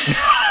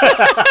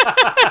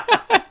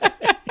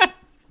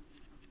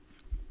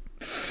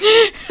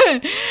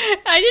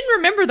 I didn't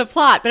remember the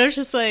plot, but I was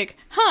just like,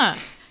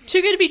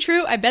 too good to be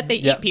true. I bet they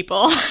eat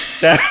people.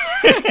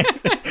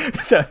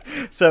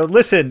 So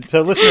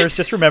listeners,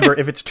 just remember,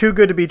 if it's too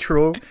good to be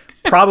true,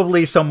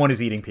 probably someone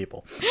is eating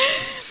people.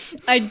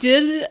 I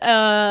did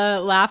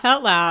laugh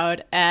out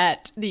loud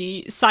at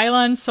the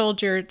Cylon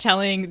soldier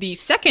telling the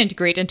second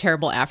Great and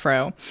Terrible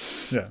Afro.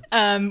 Yeah.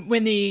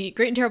 When the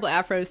Great and Terrible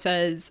Afro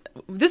says,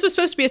 this was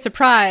supposed to be a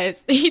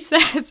surprise, he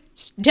says,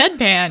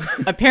 deadpan,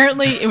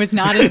 apparently it was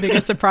not as big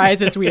a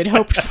surprise as we had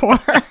hoped for.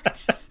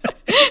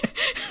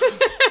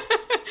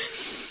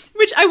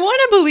 Which I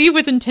want to believe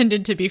was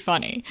intended to be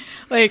funny.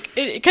 Like,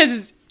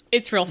 because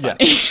it's real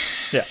funny.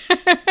 Yeah.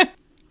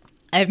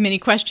 I have many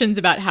questions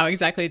about how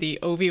exactly the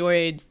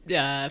Ovioid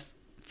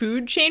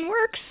food chain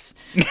works.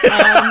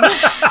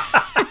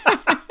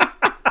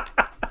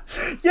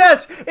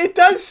 Yes, it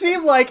does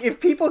seem like if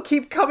people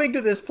keep coming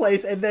to this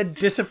place and then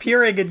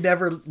disappearing and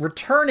never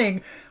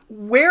returning,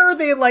 where are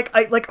they,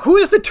 who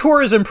is the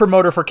tourism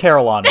promoter for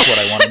Carillon is what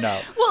I want to know.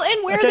 Well,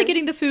 and where are they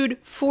getting the food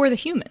for the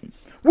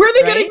humans? Where are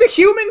they getting the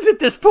humans at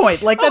this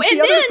point? Like, that's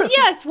the other question.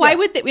 Yes,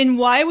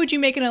 why would you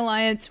make an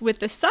alliance with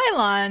the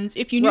Cylons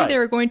if you knew they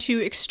were going to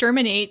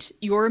exterminate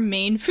your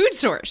main food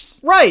source?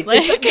 Right.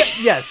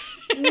 Yes.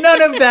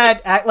 None of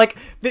that.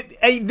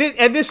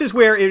 And this is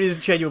where it is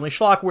genuinely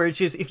schlock, where it's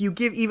just, if you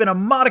give even a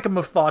modicum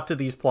of thought to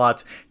these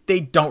plots, they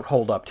don't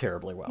hold up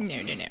terribly well. No.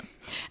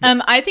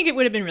 I think it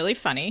would have been really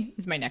funny,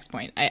 is my next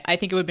point. I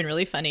think it would have been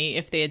really funny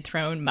if they had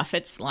thrown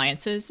Muffet's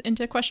alliances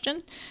into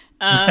question.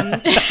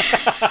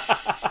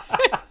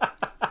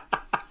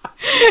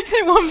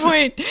 At one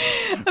point,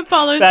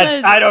 Apollo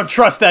says... I don't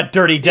trust that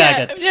dirty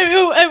Daggett.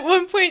 Yeah, at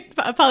one point,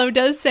 Apollo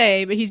does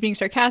say, but he's being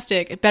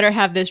sarcastic, better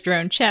have this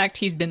drone checked.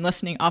 He's been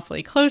listening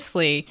awfully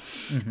closely.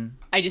 Mm-hmm.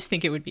 I just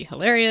think it would be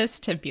hilarious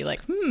to be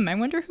like, I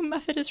wonder who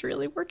Muffet is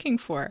really working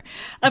for.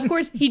 Of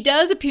course, he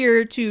does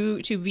appear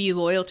to be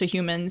loyal to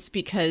humans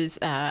because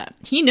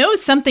he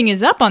knows something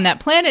is up on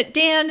that planet.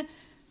 Dan,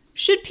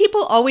 should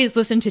people always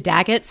listen to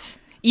Daggetts?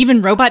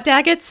 Even robot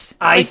Daggetts?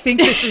 I think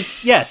this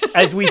is, yes,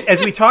 as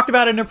we talked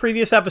about in a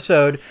previous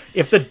episode,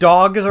 if the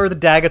dogs or the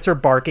Daggetts are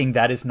barking,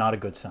 that is not a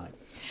good sign.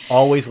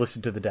 Always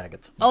listen to the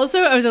Daggetts.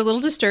 Also, I was a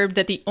little disturbed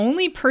that the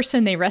only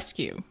person they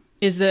rescue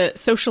is the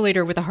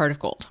socialator with a heart of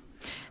gold.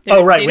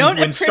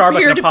 When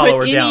Starbuck and Apollo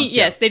are down.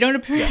 Yes, they don't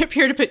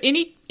appear to put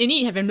any,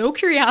 have no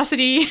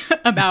curiosity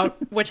about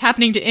what's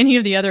happening to any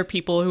of the other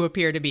people who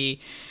appear to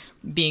be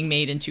being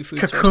made into food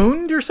cocooned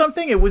sources. Or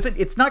something.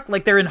 It's not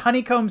like they're in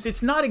honeycombs.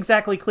 It's not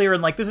exactly clear.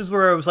 And this is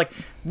where I was like,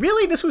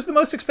 really, this was the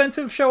most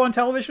expensive show on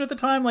television at the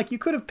time. Like, you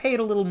could have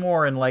paid a little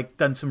more and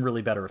done some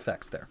really better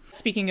effects there.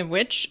 Speaking of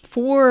which,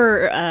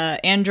 for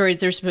androids,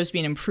 there's supposed to be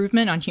an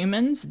improvement on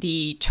humans.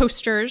 The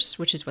toasters,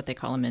 which is what they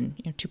call them in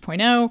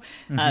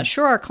 2.0,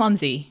 sure are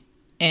clumsy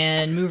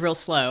and move real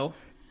slow.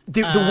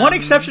 The one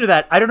exception to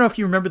that, I don't know if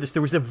you remember this,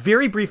 there was a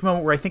very brief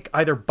moment where I think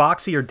either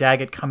Boxy or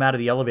Daggett come out of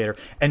the elevator,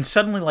 and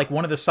suddenly,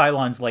 one of the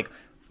Cylons,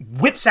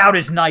 whips out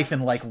his knife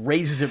and,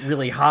 raises it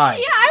really high.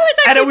 Yeah, I was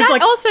actually,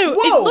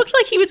 whoa! It looked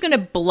like he was going to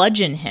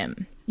bludgeon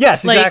him.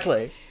 Yes,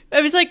 exactly.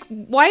 I was like,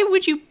 why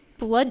would you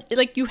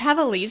you have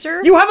a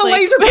laser? You have a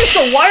laser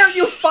pistol. Why aren't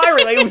you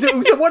firing? It was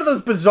one of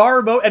those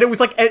bizarre and it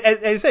was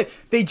as I said,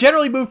 they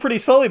generally move pretty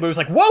slowly, but it was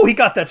like, whoa, he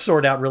got that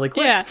sword out really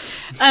quick. Yeah.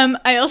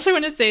 I also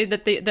want to say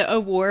that the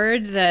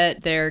award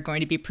that they're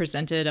going to be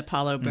presented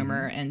Apollo,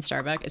 Boomer, and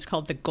Starbuck is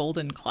called the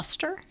Golden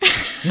Cluster,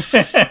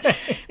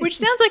 which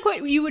sounds like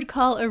what you would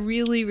call a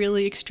really,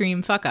 really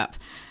extreme fuck up.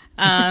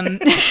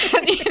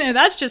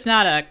 That's just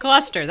not a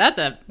cluster. That's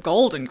a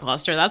golden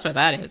cluster. That's what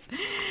that is.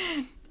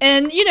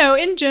 And,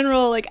 in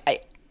general,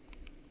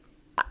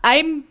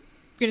 I'm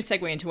going to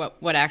segue into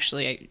what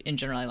actually, in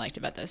general, I liked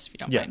about this, if you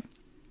don't mind.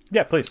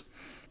 Yeah, please.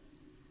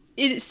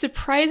 It is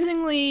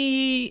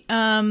surprisingly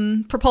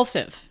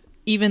propulsive,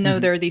 even though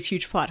there are these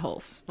huge plot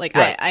holes.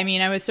 Right.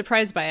 I was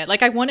surprised by it.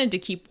 I wanted to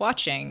keep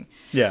watching.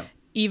 Yeah.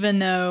 Even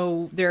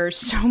though there are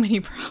so many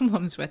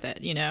problems with it,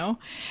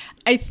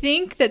 I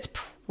think that's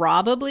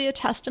probably a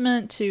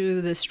testament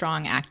to the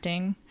strong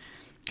acting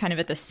kind of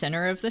at the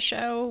center of the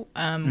show,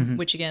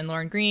 which again,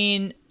 Lauren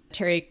Green,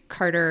 Terry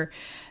Carter.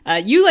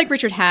 You like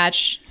Richard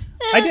Hatch.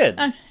 I did.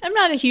 I'm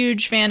not a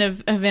huge fan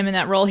of him in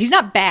that role. He's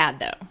not bad,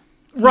 though.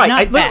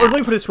 Right. Let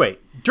me put it this way.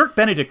 Dirk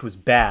Benedict was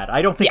bad.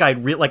 I don't think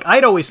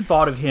I'd always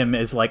thought of him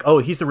as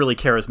he's the really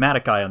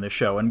charismatic guy on this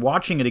show. And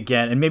watching it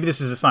again, and maybe this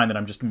is a sign that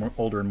I'm just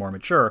older and more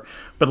mature,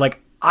 but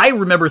I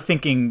remember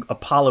thinking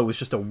Apollo was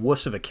just a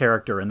wuss of a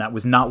character, and that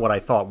was not what I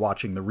thought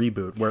watching the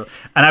reboot.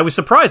 And I was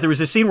surprised. There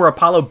was a scene where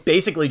Apollo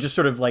basically just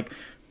sort of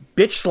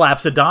bitch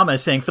slaps Adama,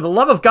 saying, "For the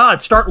love of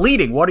God, start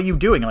leading. What are you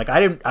doing?"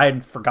 I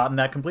hadn't forgotten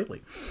that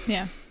completely.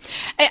 Yeah,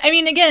 I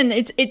mean, again,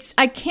 it's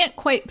I can't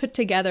quite put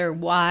together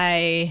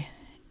why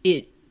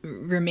it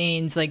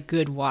remains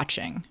good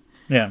watching.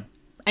 Yeah.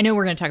 I know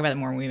we're going to talk about it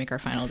more when we make our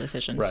final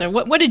decision. Right. So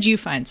what did you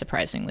find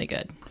surprisingly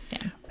good?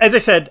 Dan? As I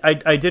said,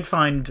 I did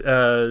find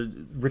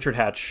Richard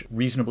Hatch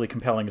reasonably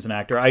compelling as an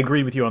actor. I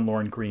agree with you on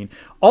Lauren Green.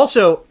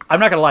 Also, I'm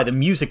not going to lie, the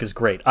music is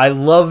great. I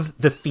love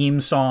the theme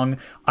song.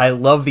 I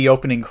love the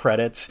opening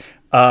credits.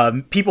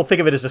 People think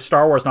of it as a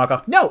Star Wars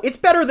knockoff. No, it's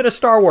better than a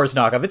Star Wars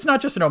knockoff. It's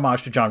not just an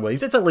homage to John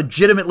Williams. It's a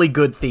legitimately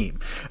good theme.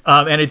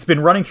 And it's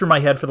been running through my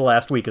head for the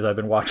last week as I've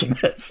been watching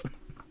this.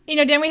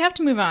 Dan, we have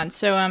to move on.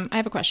 So I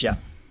have a question. Yeah.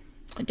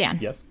 Dan.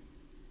 Yes.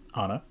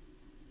 Anna?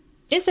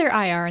 Is there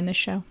IR in this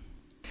show?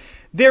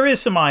 There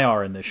is some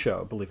IR in this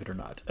show, believe it or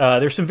not.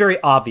 There's some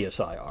very obvious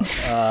IR.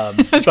 I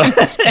was going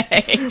to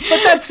say.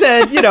 But that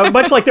said,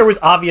 much like there was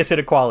obvious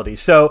inequality.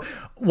 So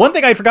one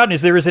thing I'd forgotten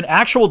is there is an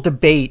actual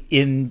debate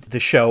in the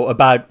show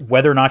about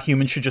whether or not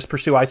humans should just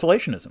pursue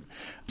isolationism.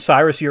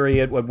 Cyrus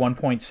Uri at one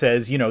point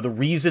says, the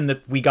reason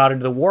that we got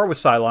into the war with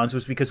Cylons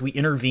was because we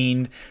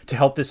intervened to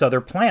help this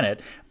other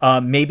planet.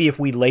 Maybe if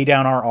we lay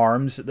down our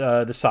arms,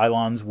 the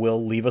Cylons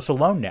will leave us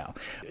alone now.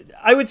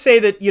 I would say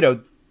that,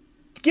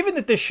 given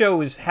that this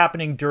show is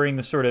happening during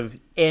the sort of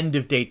end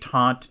of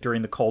détente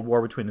during the Cold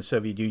War between the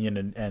Soviet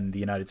Union and the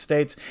United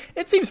States,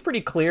 it seems pretty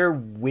clear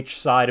which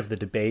side of the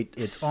debate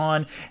it's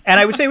on. And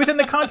I would say within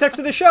the context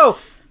of the show,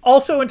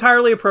 also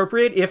entirely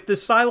appropriate. If the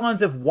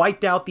Cylons have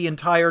wiped out the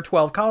entire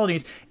 12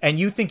 colonies and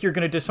you think you're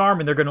going to disarm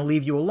and they're going to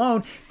leave you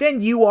alone, then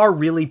you are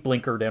really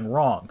blinkered and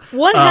wrong.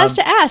 One has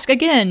to ask,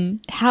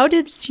 again, how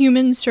did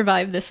humans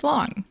survive this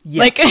long?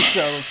 Yeah,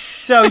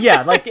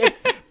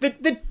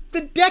 the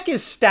deck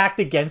is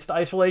stacked against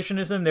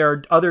isolationism. There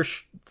are other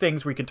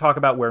things we can talk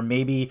about where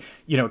maybe,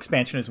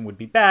 expansionism would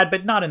be bad,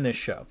 but not in this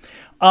show.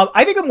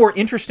 I think a more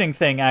interesting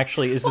thing,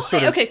 actually, is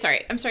Okay,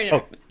 sorry. I'm sorry to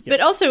interrupt. Yeah.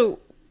 But also,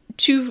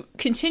 to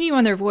continue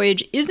on their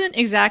voyage isn't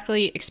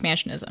exactly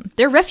expansionism.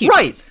 They're refugees.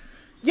 Right.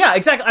 Yeah,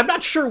 exactly. I'm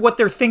not sure what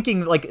they're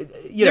thinking,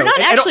 They're not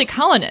actually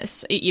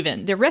colonists,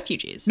 even. They're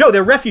refugees. No,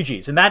 they're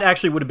refugees. And that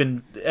actually would have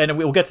been, and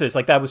we'll get to this,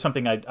 that was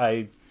something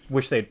I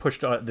wish they had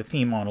pushed the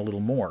theme on a little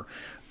more.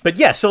 But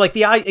yeah, so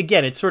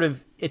again, it's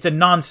a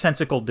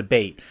nonsensical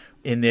debate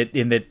in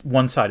that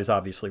one side is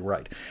obviously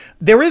right.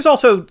 There is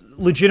also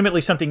legitimately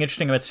something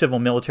interesting about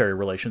civil-military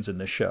relations in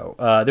this show.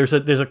 There's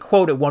a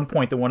quote at one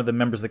point that one of the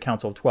members of the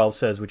Council of 12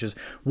 says, which is,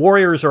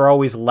 "Warriors are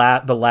always the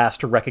last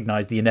to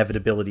recognize the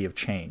inevitability of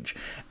change."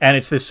 And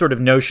it's this sort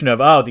of notion of,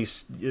 the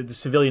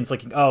civilians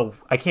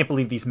I can't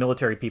believe these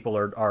military people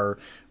are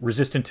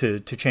resistant to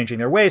changing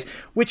their ways,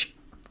 which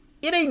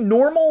in a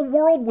normal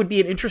world would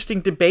be an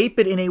interesting debate,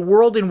 but in a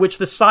world in which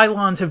the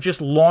Cylons have just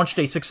launched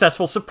a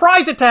successful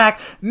surprise attack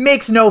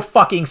makes no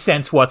fucking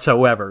sense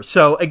whatsoever.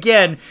 So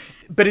again,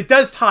 but it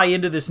does tie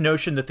into this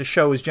notion that the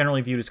show is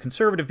generally viewed as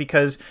conservative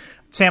because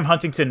Sam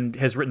Huntington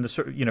has written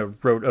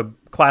wrote a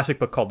classic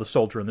book called The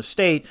Soldier and the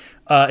State,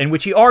 in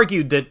which he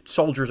argued that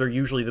soldiers are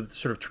usually the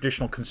sort of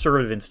traditional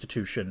conservative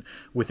institution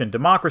within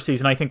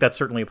democracies, and I think that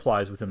certainly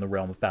applies within the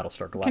realm of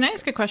Battlestar Galactica. Can I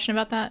ask a question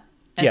about that?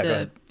 Go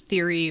ahead.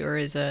 Theory or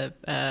as a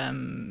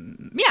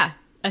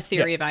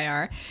theory of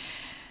IR.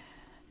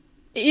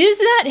 Is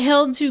that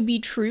held to be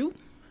true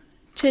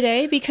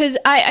today? Because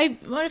I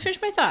want to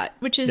finish my thought,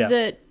 which is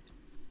that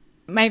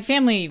my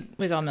family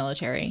was all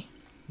military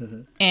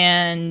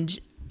and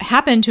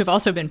happened to have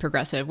also been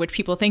progressive, which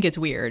people think is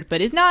weird, but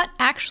is not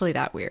actually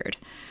that weird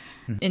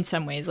in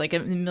some ways. The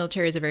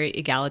military is a very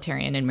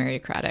egalitarian and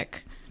meritocratic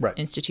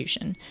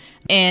institution.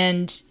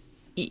 And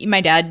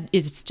my dad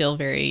is still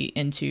very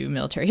into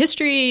military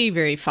history,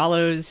 very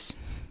follows,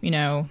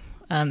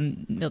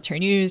 military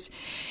news.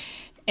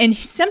 And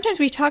sometimes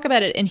we talk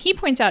about it, and he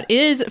points out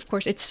of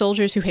course, it's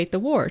soldiers who hate the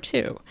war,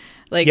 too.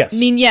 Yes.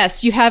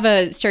 Yes, you have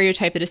a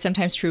stereotype that is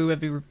sometimes true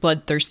of a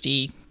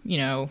bloodthirsty,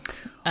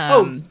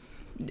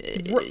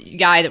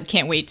 guy that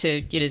can't wait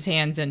to get his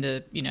hands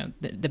into,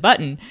 the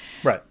button.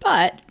 Right.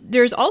 But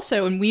there's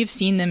also, and we've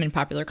seen them in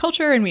popular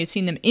culture and we've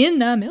seen them in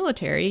the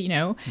military,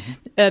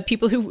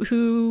 people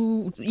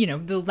who,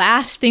 the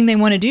last thing they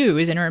want to do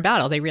is enter a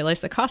battle. They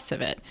realize the costs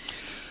of it.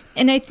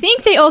 And I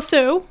think they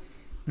also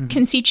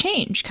can see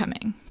change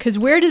coming. Because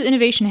where does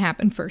innovation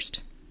happen first?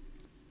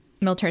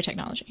 Military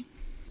technology.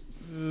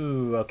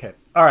 Ooh, okay.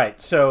 All right.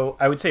 So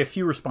I would say a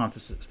few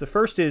responses to this. The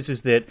first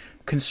is that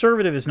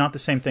conservative is not the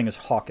same thing as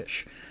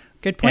hawkish.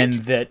 Good point.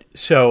 And that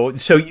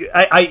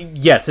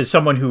yes, as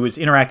someone who has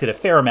interacted a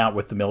fair amount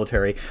with the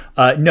military,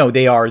 no,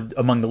 they are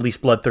among the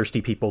least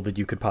bloodthirsty people that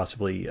you could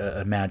possibly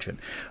imagine.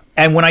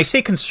 And when I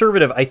say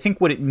conservative, I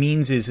think what it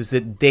means is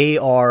that they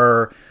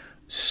are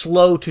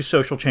slow to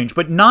social change,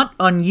 but not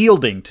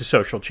unyielding to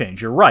social change.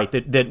 You're right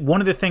that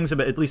one of the things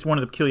about, at least one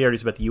of the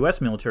peculiarities about the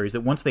U.S. military, is that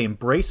once they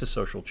embrace a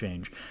social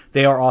change,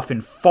 they are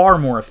often far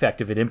more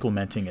effective at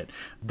implementing it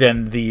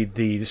than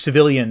the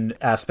civilian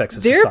aspects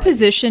of society. Their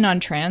position on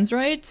trans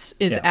rights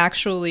is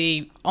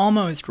actually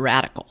almost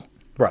radical.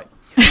 Right.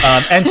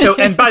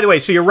 And by the way,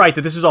 so you're right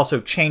that this has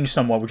also changed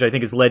somewhat, which I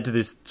think has led to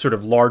this sort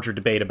of larger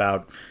debate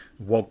about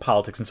woke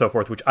politics and so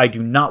forth, which I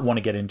do not want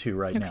to get into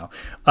right now.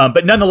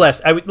 But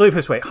nonetheless, let me put it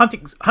this way.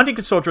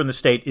 Huntington Soldier and the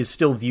State is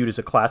still viewed as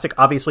a classic.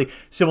 Obviously,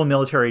 civil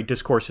military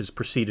discourse has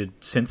proceeded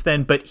since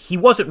then, but he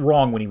wasn't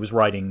wrong when he was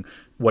writing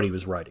what he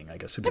was writing, I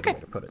guess would be the way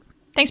to put it.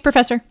 Thanks,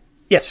 Professor.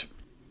 Yes.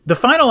 The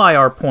final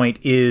IR point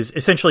is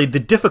essentially the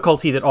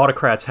difficulty that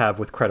autocrats have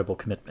with credible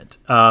commitment.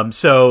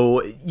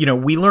 So,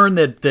 we learned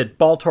that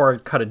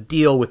Baltar cut a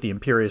deal with the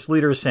imperious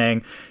leaders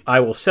saying, I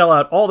will sell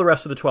out all the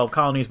rest of the 12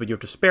 colonies, but you have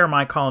to spare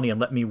my colony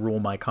and let me rule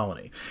my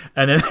colony.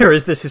 And then there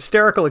is this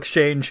hysterical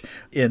exchange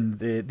in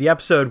the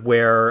episode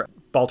where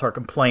Baltar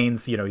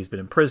complains, he's been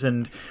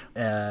imprisoned,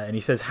 and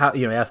he says, how,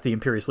 asks the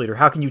Imperious leader,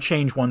 how can you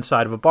change one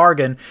side of a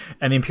bargain?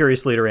 And the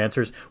Imperious leader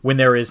answers, when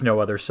there is no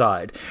other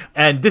side.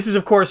 And this is,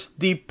 of course,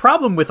 the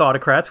problem with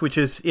autocrats, which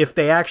is if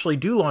they actually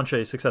do launch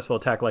a successful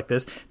attack like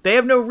this, they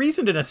have no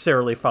reason to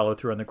necessarily follow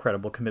through on the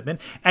credible commitment.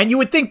 And you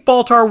would think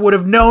Baltar would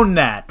have known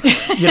that,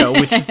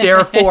 which is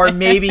therefore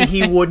maybe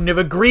he wouldn't have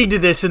agreed to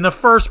this in the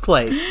first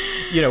place,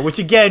 which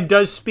again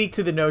does speak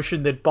to the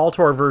notion that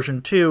Baltar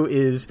version 2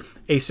 is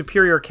a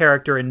superior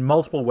character in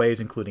multiple ways,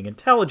 including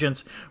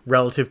intelligence,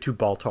 relative to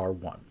Baltar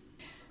 1.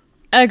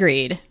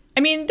 Agreed. I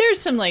mean, there's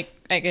some, like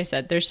I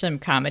said, there's some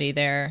comedy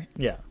there.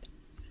 Yeah.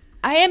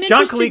 I am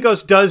John interested...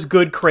 Colicos does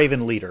good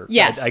Craven leader.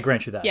 Yes. I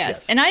grant you that.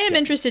 Yes. And I am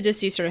interested to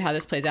see sort of how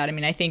this plays out. I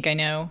mean, I think I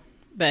know,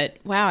 but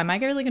wow, am I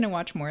really going to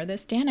watch more of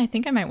this? Dan, I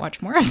think I might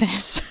watch more of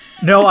this.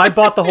 No, I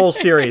bought the whole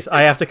series.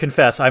 I have to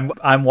confess,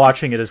 I'm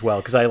watching it as well,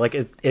 because I like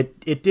it.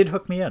 It did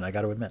hook me in, I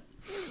got to admit.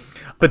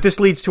 But this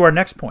leads to our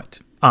next point.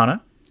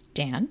 Anna?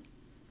 Dan?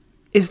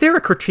 Is there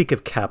a critique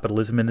of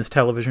capitalism in this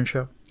television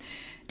show?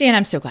 Dan,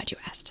 I'm so glad you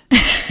asked.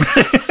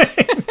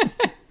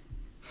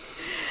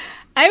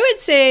 I would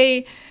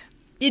say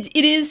it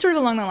is sort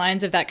of along the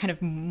lines of that kind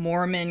of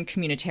Mormon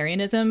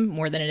communitarianism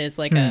more than it is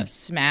like a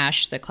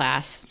smash the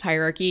class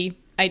hierarchy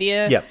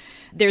idea. Yeah.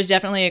 There's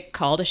definitely a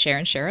call to share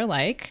and share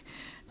alike,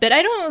 but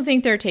I don't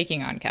think they're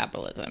taking on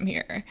capitalism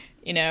here.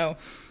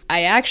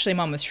 I actually am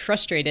almost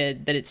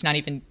frustrated that it's not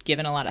even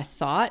given a lot of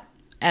thought.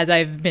 As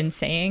I've been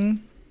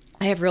saying,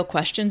 I have real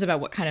questions about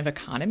what kind of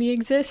economy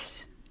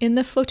exists in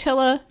the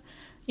flotilla,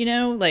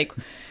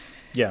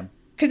 yeah,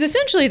 because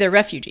essentially they're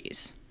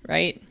refugees,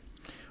 right?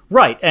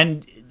 Right.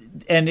 And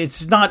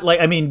it's not like,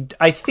 I mean,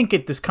 I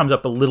think this comes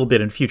up a little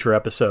bit in future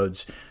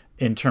episodes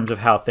in terms of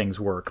how things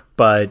work.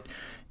 But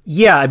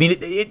yeah, I mean,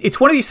 it's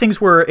one of these things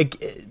where,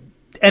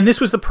 and this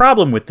was the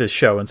problem with this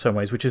show in some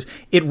ways, which is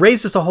it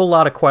raises a whole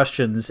lot of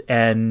questions,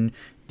 and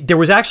there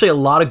was actually a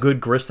lot of good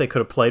grist they could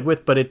have played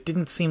with, but it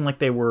didn't seem like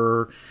they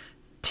were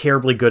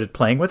terribly good at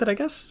playing with it, I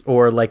guess,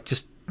 or like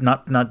just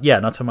not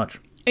so much.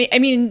 I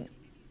mean,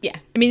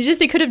 it's just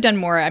they could have done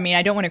more. I mean,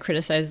 I don't want to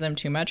criticize them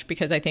too much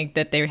because I think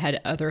that they had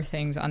other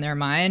things on their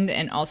mind,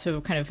 and also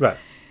kind of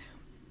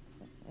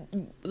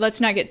let's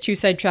not get too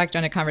sidetracked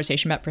on a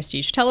conversation about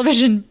prestige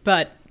television,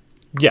 but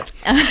yeah.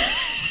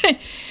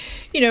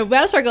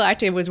 Battlestar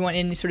Galactica was one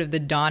in sort of the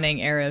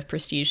dawning era of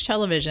prestige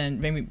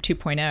television, maybe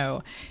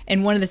 2.0.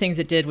 And one of the things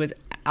it did was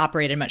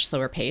operate at a much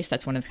slower pace.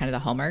 That's one of kind of the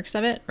hallmarks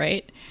of it,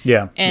 right?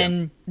 Yeah.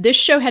 And this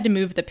show had to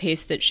move the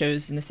pace that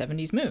shows in the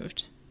 70s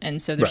moved.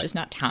 And so there's just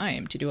not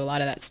time to do a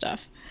lot of that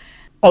stuff.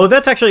 Although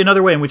that's actually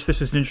another way in which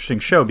this is an interesting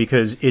show,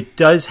 because it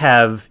does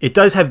have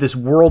this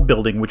world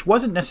building, which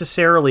wasn't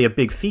necessarily a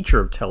big feature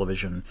of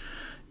television,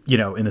 in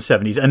the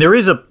 70s. And there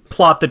is a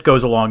plot that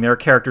goes along. There are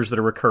characters that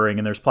are recurring,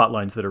 and there's plot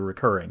lines that are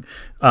recurring,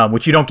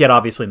 which you don't get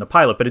obviously in the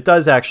pilot, but it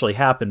does actually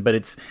happen. But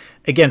it's,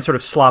 again, sort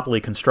of sloppily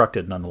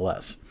constructed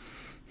nonetheless.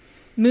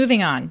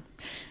 Moving on.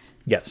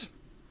 Yes.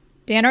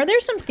 Dan, are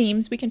there some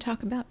themes we can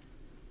talk about?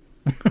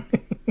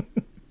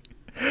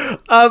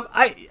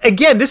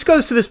 Again, this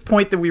goes to this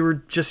point that we were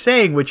just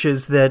saying, which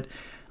is that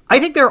I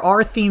think there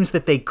are themes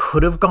that they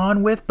could have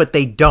gone with, but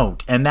they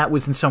don't. And that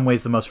was in some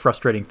ways the most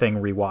frustrating thing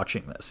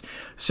rewatching this.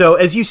 So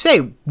as you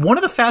say, one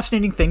of the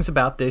fascinating things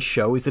about this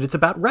show is that it's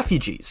about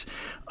refugees.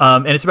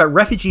 And it's about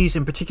refugees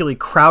in particularly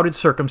crowded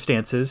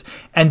circumstances.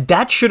 And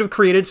that should have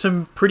created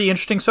some pretty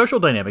interesting social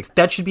dynamics.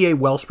 That should be a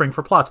wellspring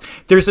for plots.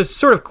 There's a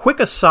sort of quick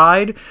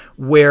aside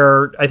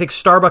where I think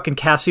Starbuck and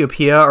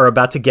Cassiopeia are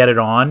about to get it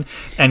on.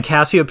 And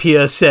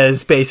Cassiopeia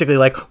says basically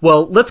like,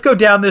 well, let's go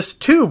down this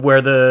tube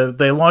where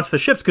they launch the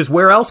ships, because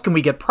where else can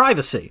we get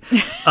privacy?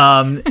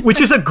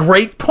 Which is a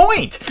great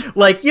point.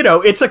 Like,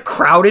 it's a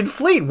crowded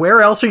fleet.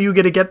 Where else are you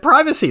going to get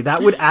privacy?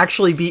 That would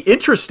actually be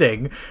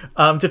interesting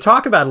to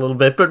talk about a little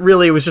bit, but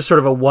really it was just sort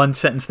of a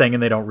one-sentence thing,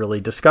 and they don't really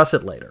discuss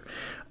it later.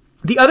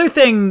 The other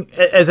thing,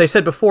 as I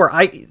said before,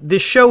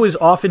 this show is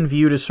often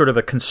viewed as sort of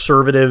a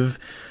conservative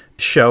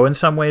show in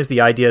some ways.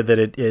 The idea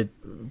that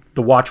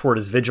the watchword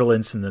is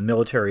vigilance and the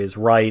military is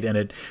right, and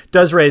it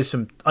does raise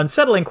some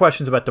unsettling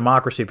questions about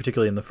democracy,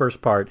 particularly in the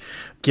first part,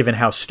 given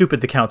how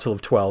stupid the Council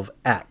of 12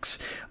 acts.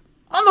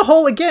 On the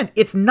whole, again,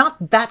 it's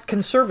not that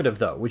conservative,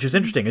 though, which is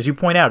interesting. As you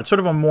point out, it's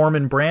sort of a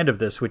Mormon brand of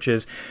this, which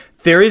is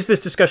there is this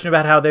discussion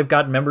about how they've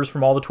got members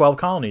from all the 12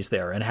 colonies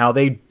there, and how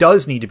there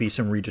does need to be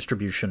some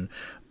redistribution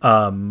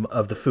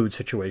of the food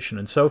situation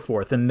and so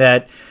forth, and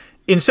that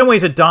in some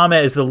ways, Adama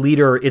as the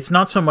leader, it's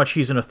not so much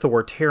he's an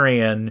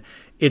authoritarian,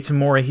 it's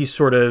more he's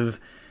sort of,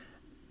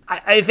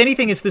 if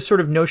anything, it's this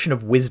sort of notion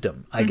of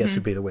wisdom, I guess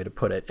would be the way to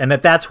put it. And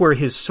that's where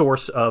his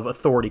source of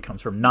authority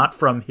comes from, not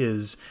from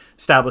his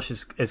established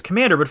as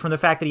commander, but from the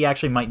fact that he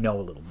actually might know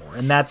a little more.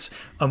 And that's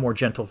a more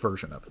gentle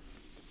version of it.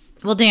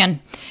 Well,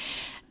 Dan,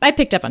 I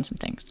picked up on some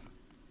things.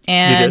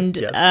 And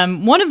you did?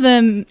 Yes. One of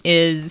them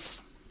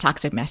is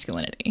toxic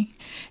masculinity.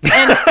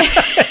 And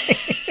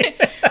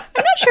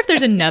I'm not sure if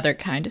there's another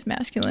kind of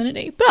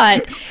masculinity,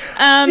 but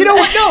you know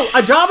what? No,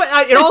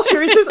 Adama. In all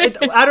seriousness,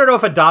 I don't know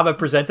if Adama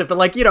presents it, but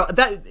like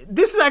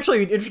this is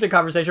actually an interesting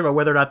conversation about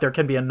whether or not there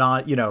can be a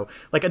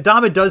like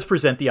Adama does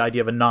present the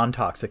idea of a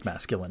non-toxic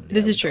masculinity.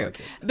 This is true,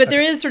 but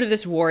there is sort of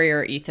this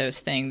warrior ethos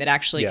thing that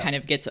actually kind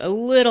of gets a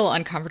little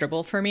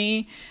uncomfortable for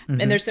me.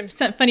 And there's some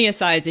funny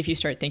asides if you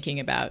start thinking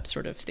about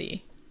sort of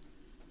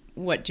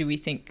what do we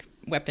think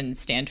weapons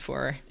stand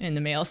for in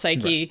the male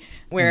psyche,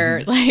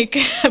 where like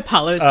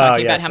Apollo's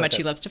talking about how much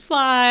he loves to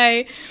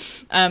fly.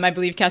 I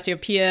believe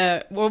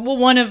Cassiopeia, well,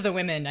 one of the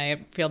women,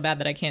 I feel bad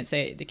that I can't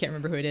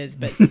remember who it is,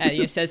 but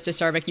he says to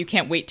Starbuck, "You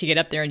can't wait to get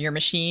up there in your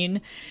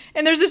machine."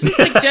 And there's this just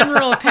like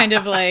general kind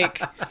of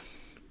like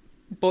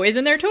boys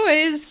and their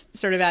toys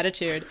sort of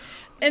attitude.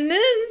 And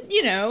then,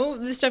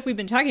 the stuff we've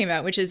been talking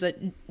about, which is that,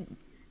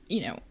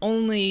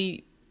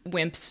 only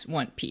wimps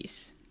want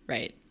peace,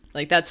 right?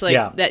 Like that's like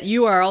that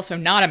you are also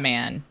not a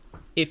man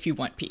if you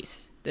want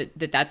peace.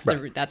 That's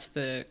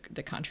the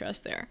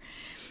contrast there.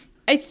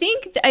 I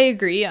think I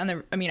agree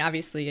on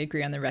obviously I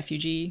agree on the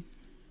refugee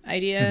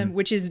idea,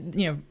 which is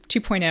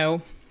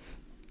 2.0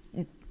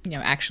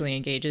 actually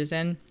engages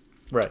in.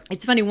 Right.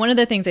 It's funny, one of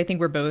the things I think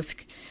we're both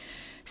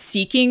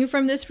seeking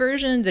from this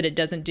version that it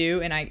doesn't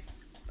do, and I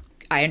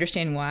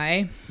understand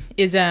why,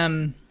 is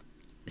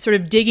sort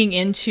of digging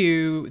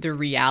into the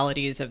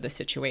realities of the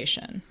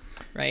situation,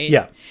 right?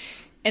 Yeah.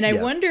 And I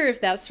wonder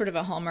if that's sort of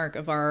a hallmark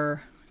of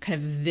our kind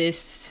of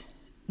this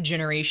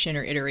generation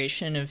or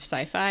iteration of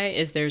sci-fi,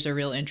 is there's a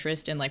real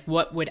interest in like,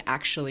 what would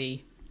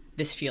actually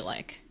this feel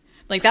like?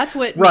 Like that's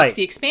what makes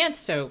The Expanse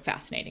so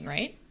fascinating,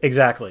 right?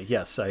 Exactly.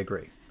 Yes, I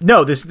agree.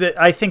 No,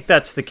 I think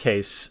that's the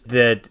case,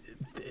 that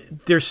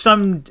there's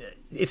some,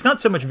 it's not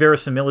so much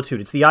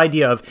verisimilitude. It's the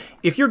idea of,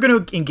 if you're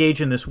going to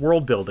engage in this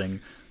world building,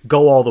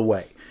 go all the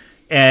way.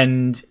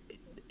 And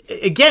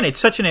again, it's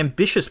such an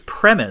ambitious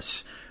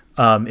premise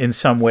in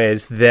some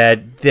ways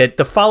that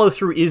the follow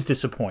through is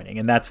disappointing,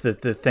 and that's the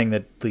thing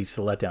that leads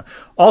to the letdown.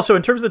 Also,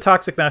 in terms of the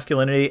toxic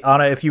masculinity,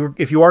 Anna, if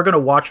you are going to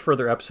watch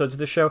further episodes of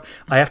the show,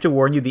 I have to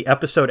warn you, the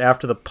episode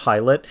after the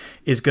pilot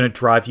is going to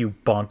drive you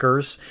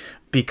bonkers,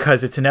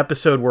 because it's an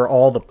episode where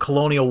all the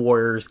colonial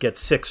warriors get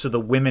sick, so the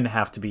women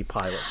have to be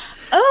pilots.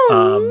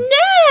 Oh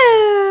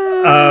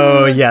no!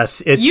 Oh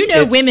yes, it's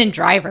women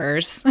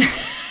drivers.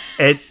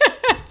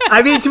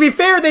 I mean, to be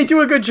fair, they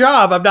do a good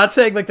job. I'm not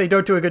saying like they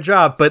don't do a good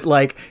job, but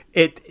like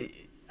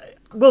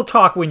we'll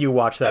talk when you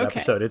watch that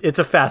episode. It's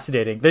a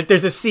fascinating.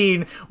 There's a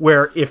scene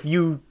where if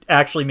you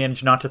actually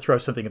manage not to throw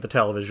something at the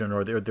television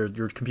or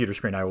your computer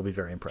screen, I will be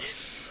very impressed.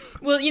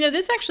 Well,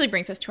 this actually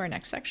brings us to our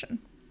next section.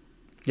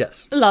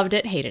 Yes. Loved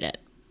it, hated it.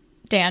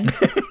 Dan?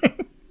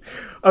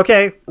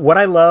 Okay, what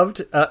I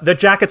loved, the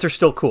jackets are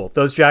still cool.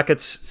 Those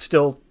jackets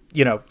still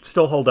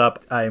hold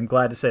up. I am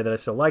glad to say that I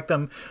still like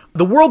them.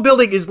 The world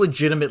building is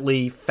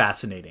legitimately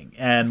fascinating,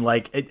 and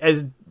like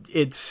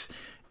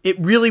it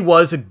really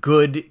was a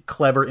good,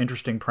 clever,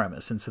 interesting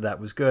premise, and so that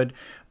was good.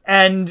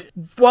 And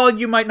while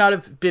you might not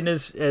have been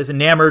as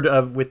enamored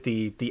with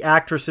the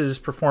actresses'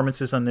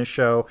 performances on this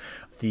show,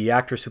 the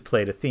actress who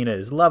played Athena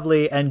is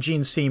lovely, and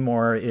Jean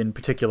Seymour in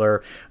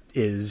particular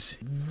is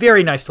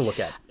very nice to look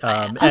at.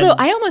 Although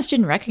I almost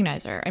didn't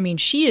recognize her. I mean,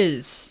 she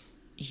is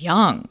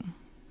young.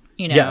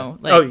 Yeah.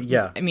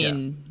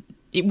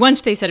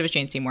 Once they said it was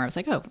Jane Seymour, I was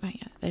like, oh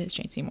yeah, that is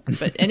Jane Seymour.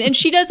 But and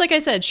she does, like I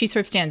said, she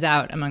sort of stands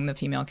out among the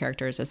female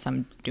characters as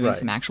some doing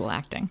some actual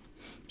acting.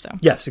 So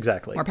yes,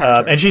 exactly.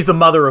 And she's the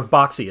mother of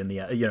Boxy in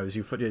the as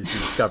you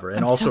discover,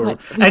 and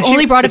we've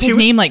only brought up his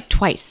name like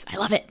twice. I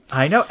love it.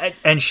 I know,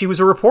 and she was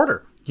a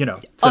reporter.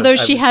 Although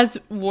she has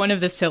one of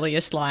the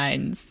silliest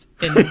lines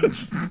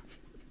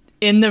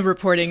in the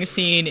reporting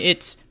scene.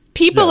 It's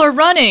people are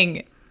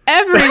running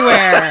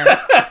everywhere.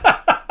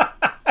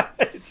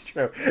 It's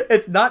true.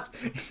 It's not.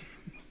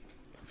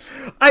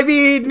 I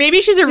mean, maybe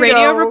she's a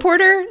radio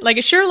reporter. Like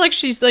it sure looks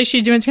she's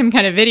doing some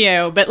kind of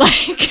video, but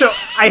like. So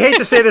I hate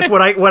to say this.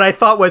 What I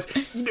thought was,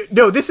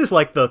 no, this is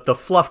like the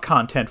fluff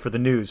content for the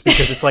news,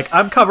 because it's like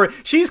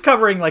she's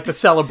covering like the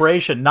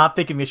celebration, not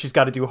thinking that she's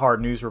got to do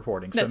hard news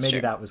reporting. So That's maybe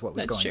true. that was what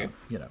was That's going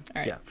true. on. All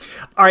right. Yeah.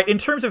 All right. In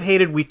terms of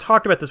hated, we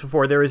talked about this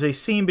before. There is a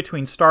scene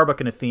between Starbuck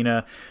and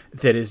Athena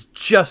that is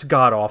just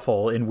god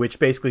awful, in which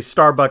basically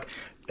Starbuck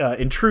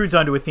intrudes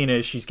onto Athena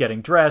as she's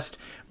getting dressed.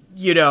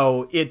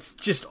 It's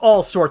just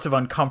all sorts of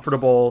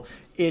uncomfortable.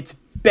 It's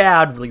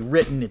badly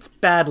written. It's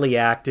badly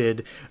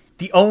acted.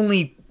 The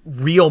only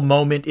real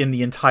moment in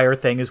the entire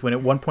thing is when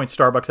at one point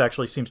Starbucks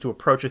actually seems to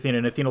approach Athena,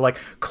 and Athena like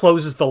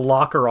closes the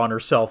locker on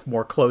herself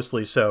more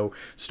closely so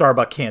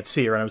Starbuck can't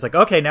see her. And I was like,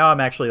 okay, now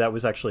that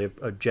was actually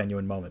a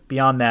genuine moment.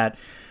 Beyond that,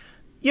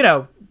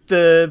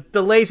 the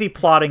lazy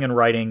plotting and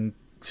writing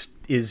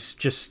is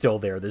just still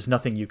there. There's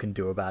nothing you can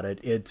do about it.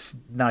 It's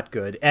not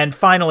good. And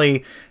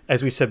finally,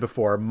 as we said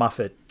before,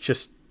 Muffet,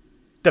 just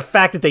the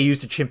fact that they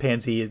used a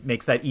chimpanzee, it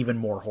makes that even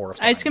more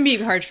horrifying. It's going to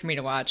be hard for me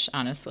to watch,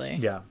 honestly.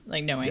 Yeah.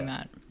 Like knowing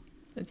that.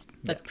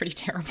 That's pretty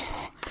terrible.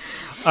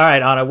 All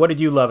right, Anna, what did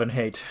you love and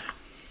hate?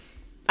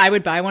 I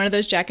would buy one of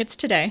those jackets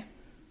today.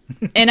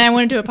 And I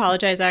wanted to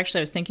apologize. Actually,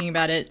 I was thinking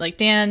about it. Like,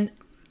 Dan,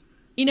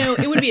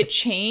 it would be a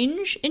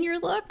change in your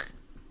look,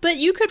 but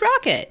you could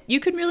rock it. You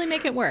could really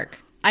make it work.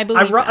 I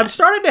believe I'm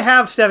starting to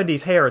have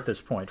 70s hair at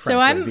this point, frankly. So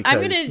I'm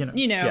because,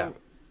 going to,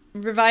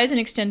 revise and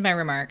extend my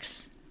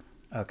remarks.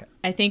 Okay.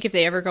 I think if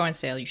they ever go on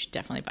sale, you should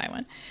definitely buy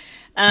one.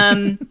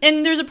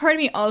 And there's a part of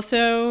me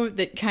also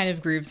that kind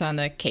of grooves on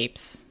the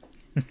capes.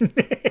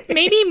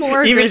 Maybe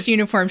more dress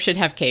uniforms should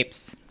have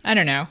capes. I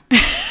don't know.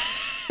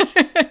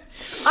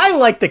 I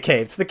like the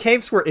capes. The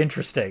capes were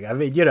interesting. I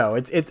mean, it's you know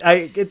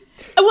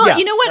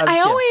what?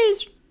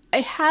 I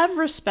have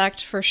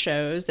respect for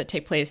shows that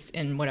take place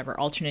in whatever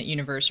alternate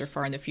universe or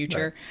far in the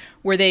future,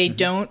 where they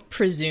don't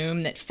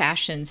presume that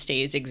fashion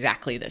stays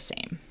exactly the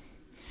same.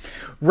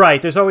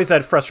 Right. There's always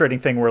that frustrating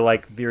thing where,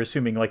 like, you're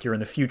assuming, like, you're in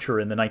the future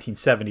in the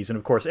 1970s, and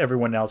of course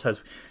everyone else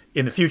has,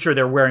 in the future,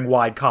 they're wearing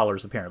wide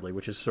collars, apparently,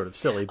 which is sort of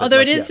silly. But although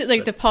it is,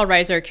 the Paul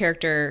Reiser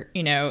character,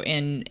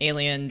 in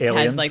Aliens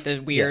has, like, the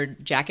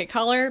weird jacket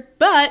collar,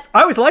 but...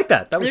 I always liked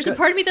that. There's a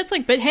part of me that's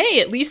like, but hey,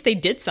 at least they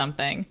did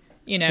something,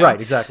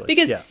 Right, exactly.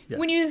 Because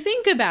when you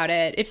think about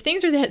it, if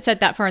things are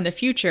set that far in the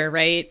future,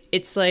 right,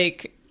 it's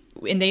like,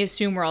 and they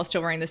assume we're all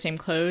still wearing the same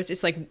clothes,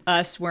 it's like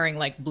us wearing,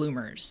 like,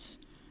 bloomers.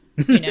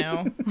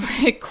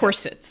 Like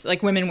corsets,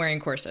 like women wearing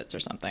corsets or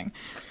something.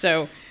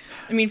 So,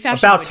 I mean,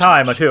 fashion. About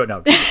time, I do it.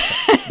 No.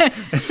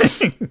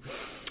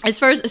 As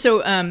far as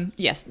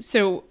yes.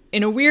 So,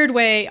 in a weird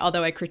way,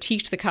 although I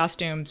critiqued the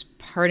costumes,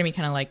 part of me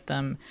kind of liked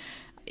them.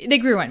 They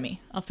grew on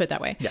me. I'll put it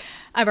that way. Yeah.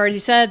 I've already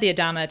said the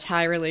Adama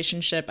Ty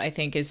relationship, I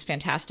think, is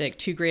fantastic.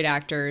 Two great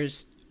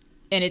actors,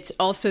 and it's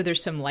also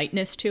there's some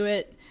lightness to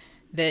it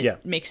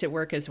that makes it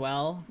work as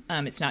well.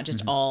 It's not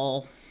just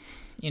all.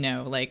 We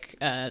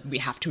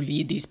have to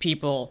lead these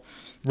people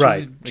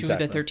to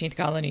the 13th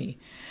colony.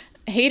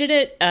 Hated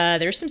it.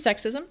 There's some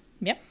sexism.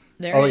 Yep,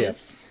 there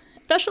is.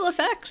 Yeah. Special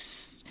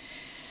effects.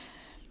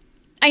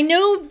 I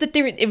know that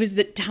it was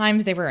the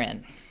times they were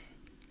in.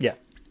 Yeah.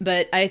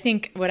 But I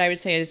think what I would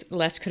say is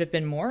less could have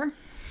been more.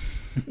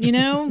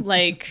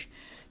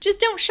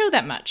 Just don't show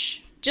that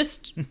much.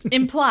 Just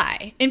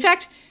imply. In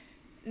fact,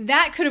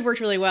 that could have worked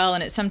really well,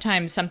 and it's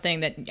sometimes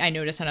something that I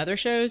notice on other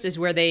shows is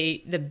where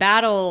the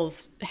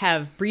battles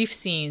have brief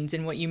scenes,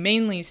 and what you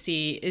mainly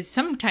see is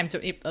sometimes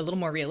a little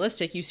more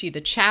realistic. You see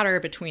the chatter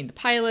between the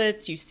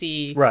pilots, you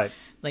see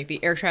like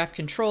the air traffic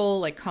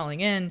control like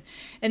calling in,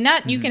 and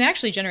that you can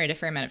actually generate a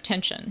fair amount of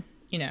tension,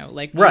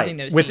 using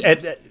those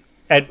scenes.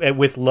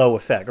 With low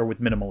effect or with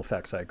minimal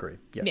effects, I agree.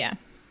 Yeah.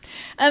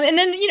 And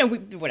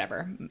then,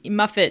 whatever.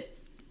 Muffet,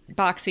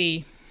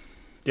 boxy.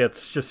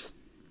 It's just...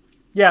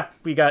 Yeah,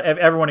 we got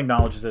everyone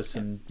acknowledges this,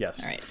 and yes.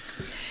 All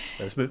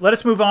right. Let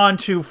us move on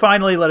to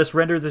finally. Let us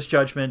render this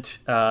judgment.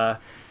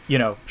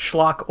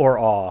 Schlock or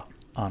awe,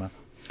 Anna.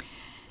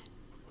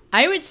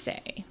 I would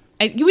say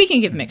we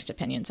can give mixed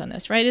opinions on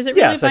this, right? Is it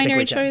really a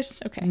binary choice?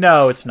 Okay.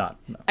 No, it's not.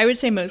 No. I would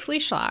say mostly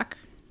schlock,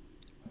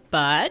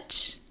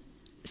 but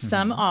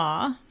some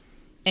awe.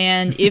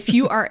 And if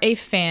you are a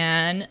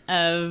fan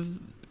of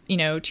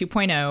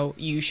 2.0,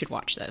 you should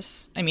watch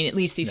this. I mean, at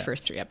least these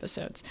first 3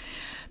 episodes,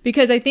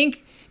 because I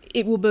think.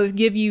 It will both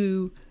give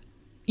you,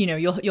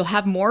 you'll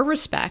have more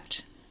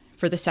respect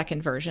for the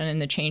second version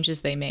and the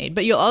changes they made,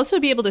 but you'll also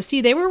be able to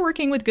see they were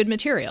working with good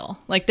material.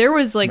 Like there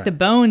was the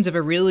bones of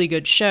a really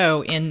good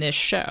show in this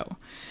show.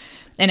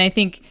 And I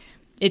think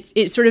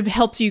it sort of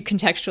helps you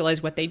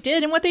contextualize what they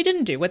did and what they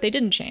didn't do, what they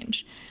didn't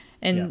change.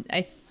 And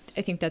I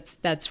think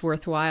that's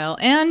worthwhile.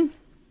 And,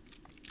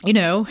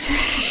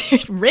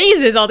 it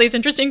raises all these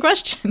interesting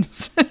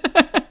questions.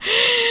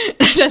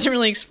 It doesn't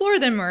really explore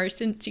them or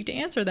seek to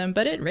answer them,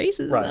 but it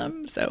raises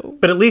them. So,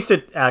 but at least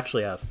it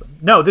actually asked them.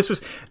 No, this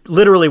was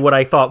literally what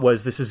I thought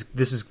was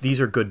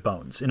these are good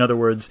bones. In other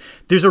words,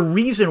 there's a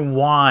reason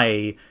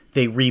why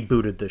they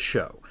rebooted this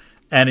show,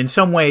 and in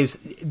some ways,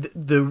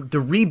 the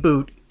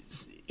reboot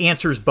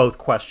answers both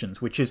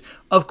questions, which is,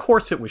 of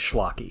course, it was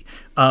schlocky.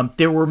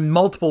 There were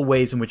multiple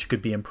ways in which it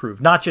could be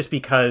improved, not just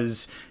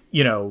because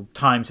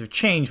times have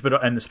changed,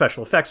 and the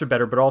special effects are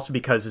better, but also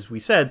because, as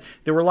we said,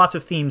 there were lots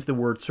of themes that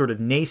were sort of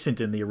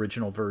nascent in the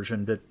original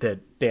version that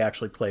they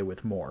actually play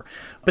with more.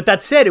 But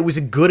that said, it was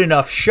a good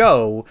enough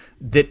show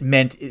that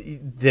meant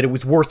that it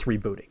was worth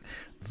rebooting,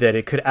 that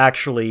it could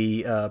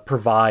actually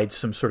provide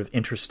some sort of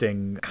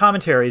interesting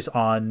commentaries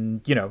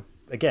on,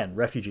 again,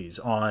 refugees,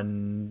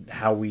 on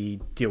how we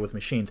deal with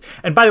machines.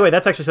 And by the way,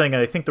 that's actually something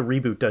that I think the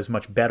reboot does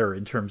much better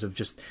in terms of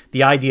just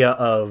the idea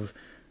of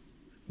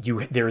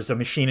there's a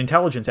machine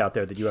intelligence out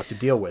there that you have to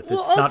deal with.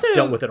 It's not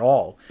dealt with at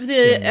all.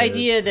 The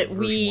idea that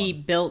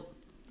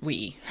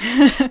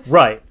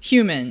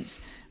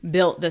humans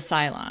built the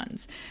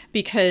Cylons,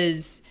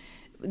 because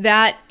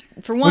that,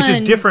 for one... Which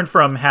is different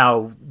from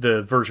how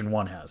the version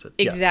 1 has it.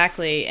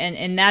 Exactly. Yeah.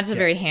 And that's a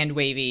very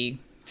hand-wavy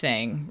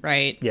thing,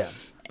 right? Yeah.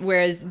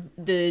 Whereas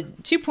the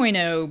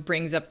 2.0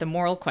 brings up the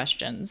moral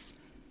questions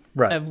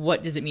of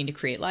what does it mean to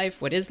create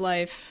life? What is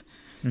life?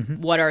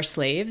 Mm-hmm. What are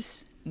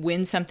slaves?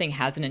 When something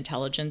has an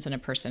intelligence and a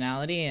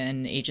personality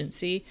and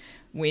agency,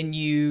 when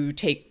you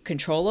take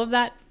control of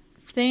that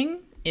thing,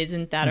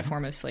 isn't that a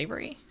form of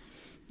slavery?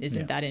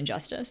 Isn't that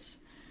injustice?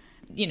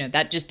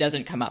 that just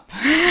doesn't come up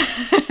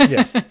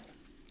Yeah.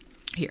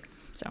 here.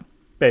 So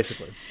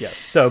Basically, yes.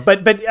 So,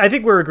 but I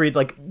think we're agreed,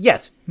 like,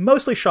 yes,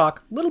 mostly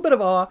shock, a little bit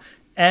of awe,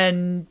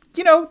 and,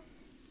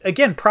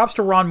 again, props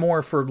to Ron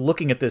Moore for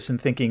looking at this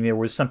and thinking there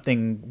was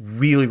something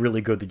really,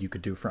 really good that you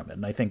could do from it.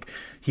 And I think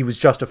he was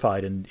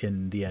justified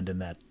in the end in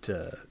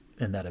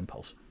that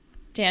impulse.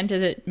 Dan,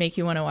 does it make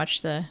you want to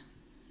watch the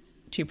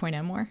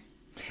 2.0 more?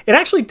 It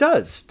actually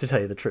does, to tell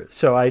you the truth.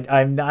 So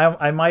I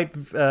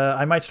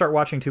might start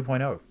watching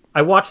 2.0.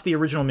 I watched the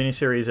original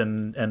miniseries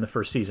and the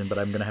first season, but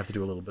I'm going to have to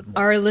do a little bit more.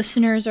 Our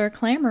listeners are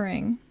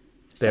clamoring.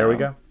 There we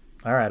go.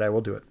 All right, I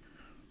will do it.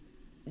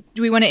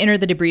 Do we want to enter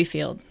the debris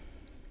field?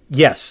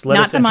 Yes.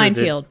 Not the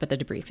minefield, but the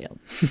debris field.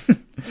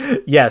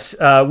 Yes.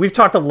 We've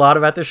talked a lot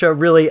about the show.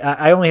 Really,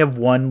 I only have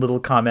one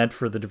little comment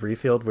for the debris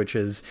field, which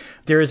is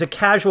there is a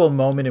casual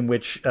moment in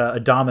which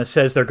Adama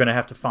says they're going to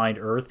have to find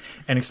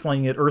Earth and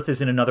explaining that Earth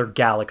is in another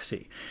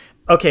galaxy.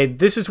 Okay,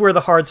 this is where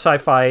the hard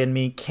sci-fi in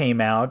me came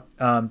out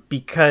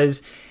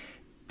because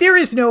there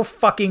is no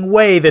fucking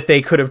way that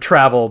they could have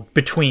traveled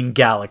between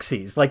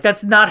galaxies. Like,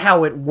 that's not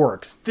how it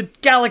works. The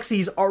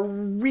galaxies are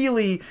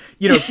really,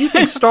 if you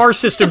think star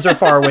systems are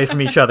far away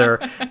from each other,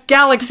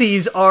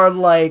 galaxies are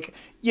like,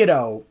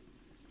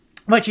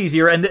 much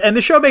easier. And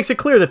the show makes it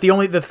clear that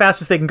the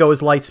fastest they can go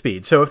is light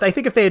speed. So if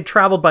they had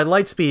traveled by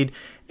light speed,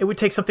 it would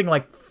take something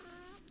like,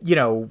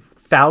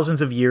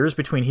 thousands of years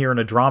between here and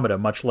Andromeda,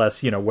 much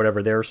less,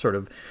 whatever their sort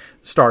of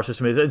star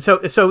system is.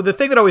 And so the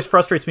thing that always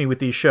frustrates me with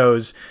these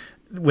shows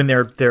when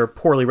they're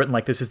poorly written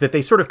like this is that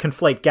they sort of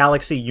conflate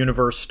galaxy,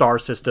 universe, star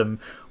system,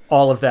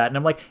 all of that. And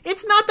I'm like,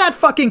 it's not that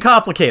fucking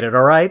complicated,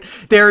 all right?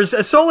 There's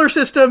a solar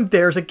system,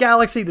 there's a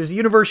galaxy, there's a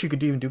universe, you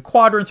could even do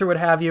quadrants or what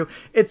have you.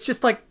 It's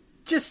just like,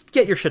 just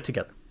get your shit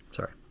together.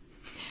 Sorry.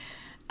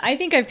 I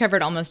think I've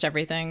covered almost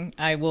everything.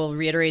 I will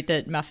reiterate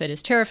that Muffet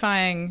is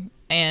terrifying,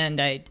 and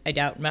I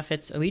doubt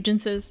Muffet's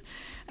allegiances.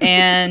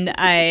 And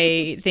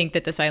I think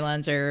that the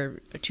Cylons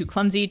are too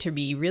clumsy to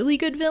be really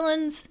good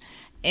villains.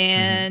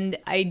 And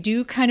I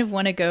do kind of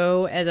want to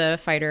go as a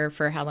fighter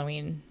for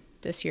Halloween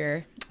this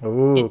year.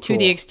 Ooh, to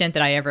the extent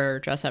that I ever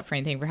dress up for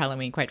anything for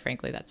Halloween, quite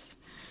frankly,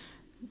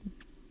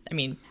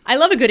 I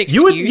love a good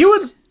excuse. You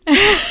would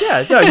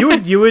yeah, no,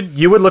 you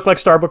would look like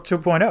Starbuck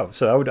 2.0.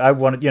 So I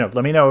want to,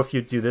 let me know if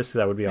you do this.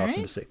 That would be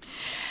awesome to see.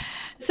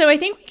 So I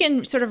think we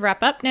can sort of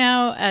wrap up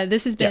now.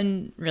 This has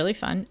been really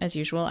fun as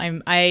usual.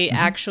 I'm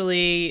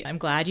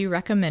glad you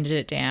recommended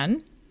it,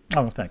 Dan.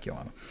 Oh, thank you,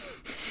 Anna.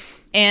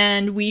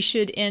 And we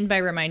should end by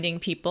reminding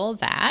people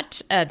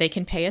that they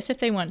can pay us if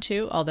they want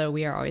to, although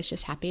we are always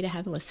just happy to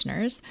have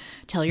listeners.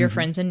 Tell your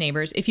friends and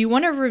neighbors. If you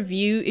want to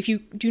review, if you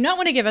do not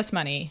want to give us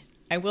money,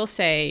 I will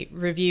say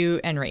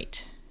review and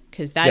rate,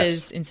 because that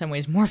is in some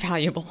ways more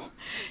valuable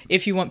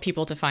if you want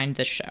people to find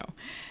this show.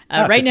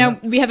 Right now,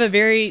 we have a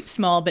very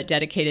small but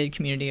dedicated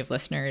community of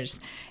listeners,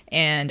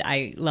 and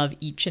I love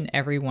each and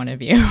every one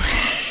of you.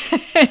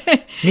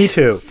 Me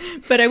too.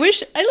 But I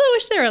wish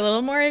there were a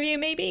little more of you,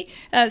 maybe.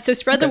 So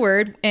spread the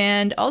word,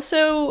 and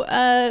also,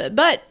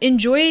 but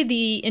enjoy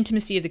the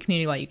intimacy of the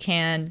community while you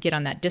can. Get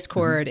on that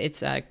Discord. It's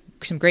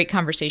some great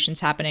conversations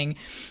happening.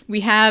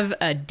 We have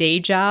a day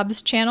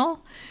jobs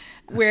channel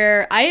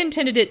where I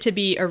intended it to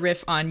be a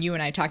riff on you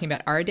and I talking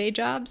about our day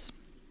jobs.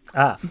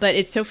 But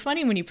it's so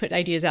funny when you put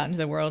ideas out into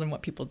the world and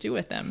what people do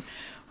with them.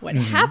 What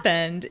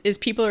happened is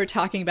people are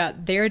talking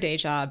about their day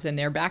jobs and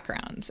their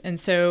backgrounds. And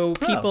so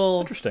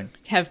people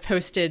have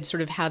posted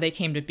sort of how they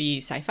came to be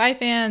sci-fi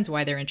fans,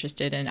 why they're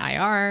interested in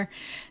IR.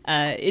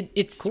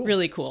 It's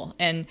really cool.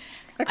 And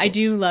I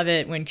do love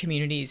it when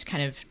communities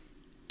kind of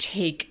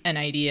take an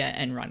idea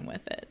and run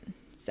with it.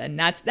 And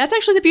that's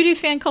actually the beauty of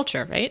fan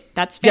culture, right?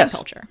 That's fan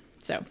culture.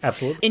 So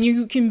absolutely. And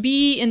you can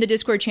be in the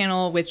Discord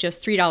channel with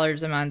just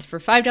 $3 a month. For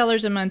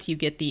 $5 a month, you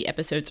get the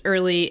episodes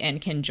early and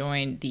can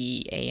join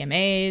the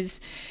AMAs.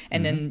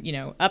 And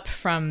then, up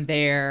from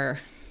there,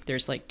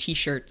 there's like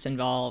t-shirts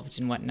involved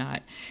and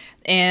whatnot.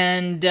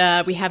 And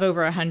we have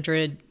over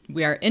 100.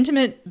 We are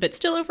intimate, but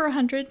still over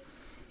 100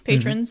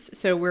 patrons.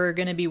 So we're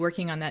going to be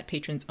working on that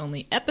patrons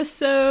only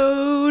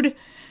episode.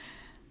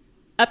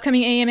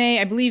 Upcoming AMA,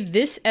 I believe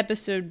this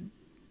episode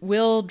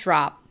will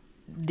drop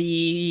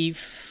the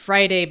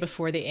Friday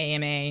before the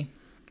AMA.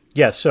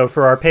 Yes, so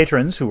for our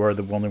patrons, who are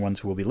the only ones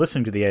who will be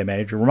listening to the AMA,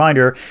 a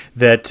reminder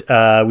that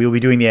we will be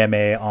doing the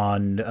AMA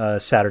on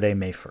Saturday,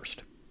 May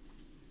 1st.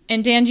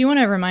 And Dan, do you want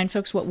to remind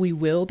folks what we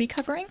will be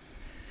covering?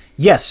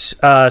 Yes,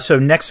 so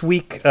next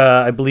week,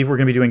 I believe we're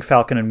going to be doing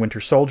Falcon and Winter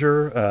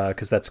Soldier,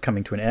 because that's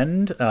coming to an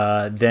end.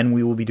 Then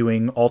we will be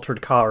doing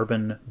Altered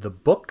Carbon, the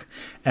book,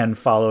 and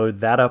followed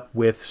that up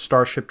with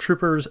Starship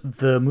Troopers,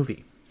 the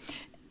movie.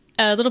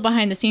 A little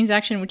behind the scenes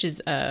action, which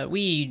is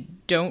we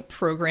don't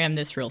program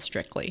this real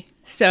strictly.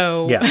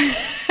 So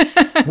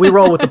we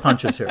roll with the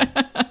punches here.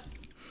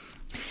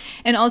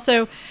 And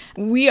also,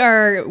 we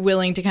are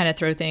willing to kind of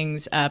throw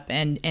things up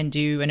and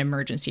do an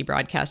emergency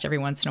broadcast every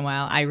once in a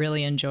while. I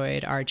really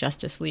enjoyed our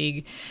Justice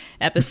League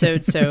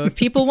episode. So if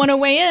people want to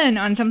weigh in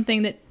on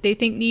something that they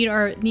think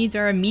needs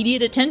our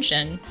immediate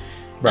attention,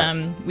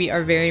 we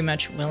are very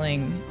much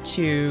willing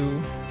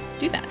to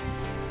do that.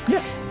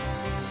 Yeah.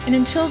 And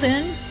until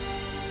then,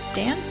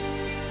 Dan?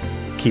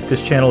 Keep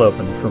this channel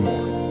open for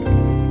more.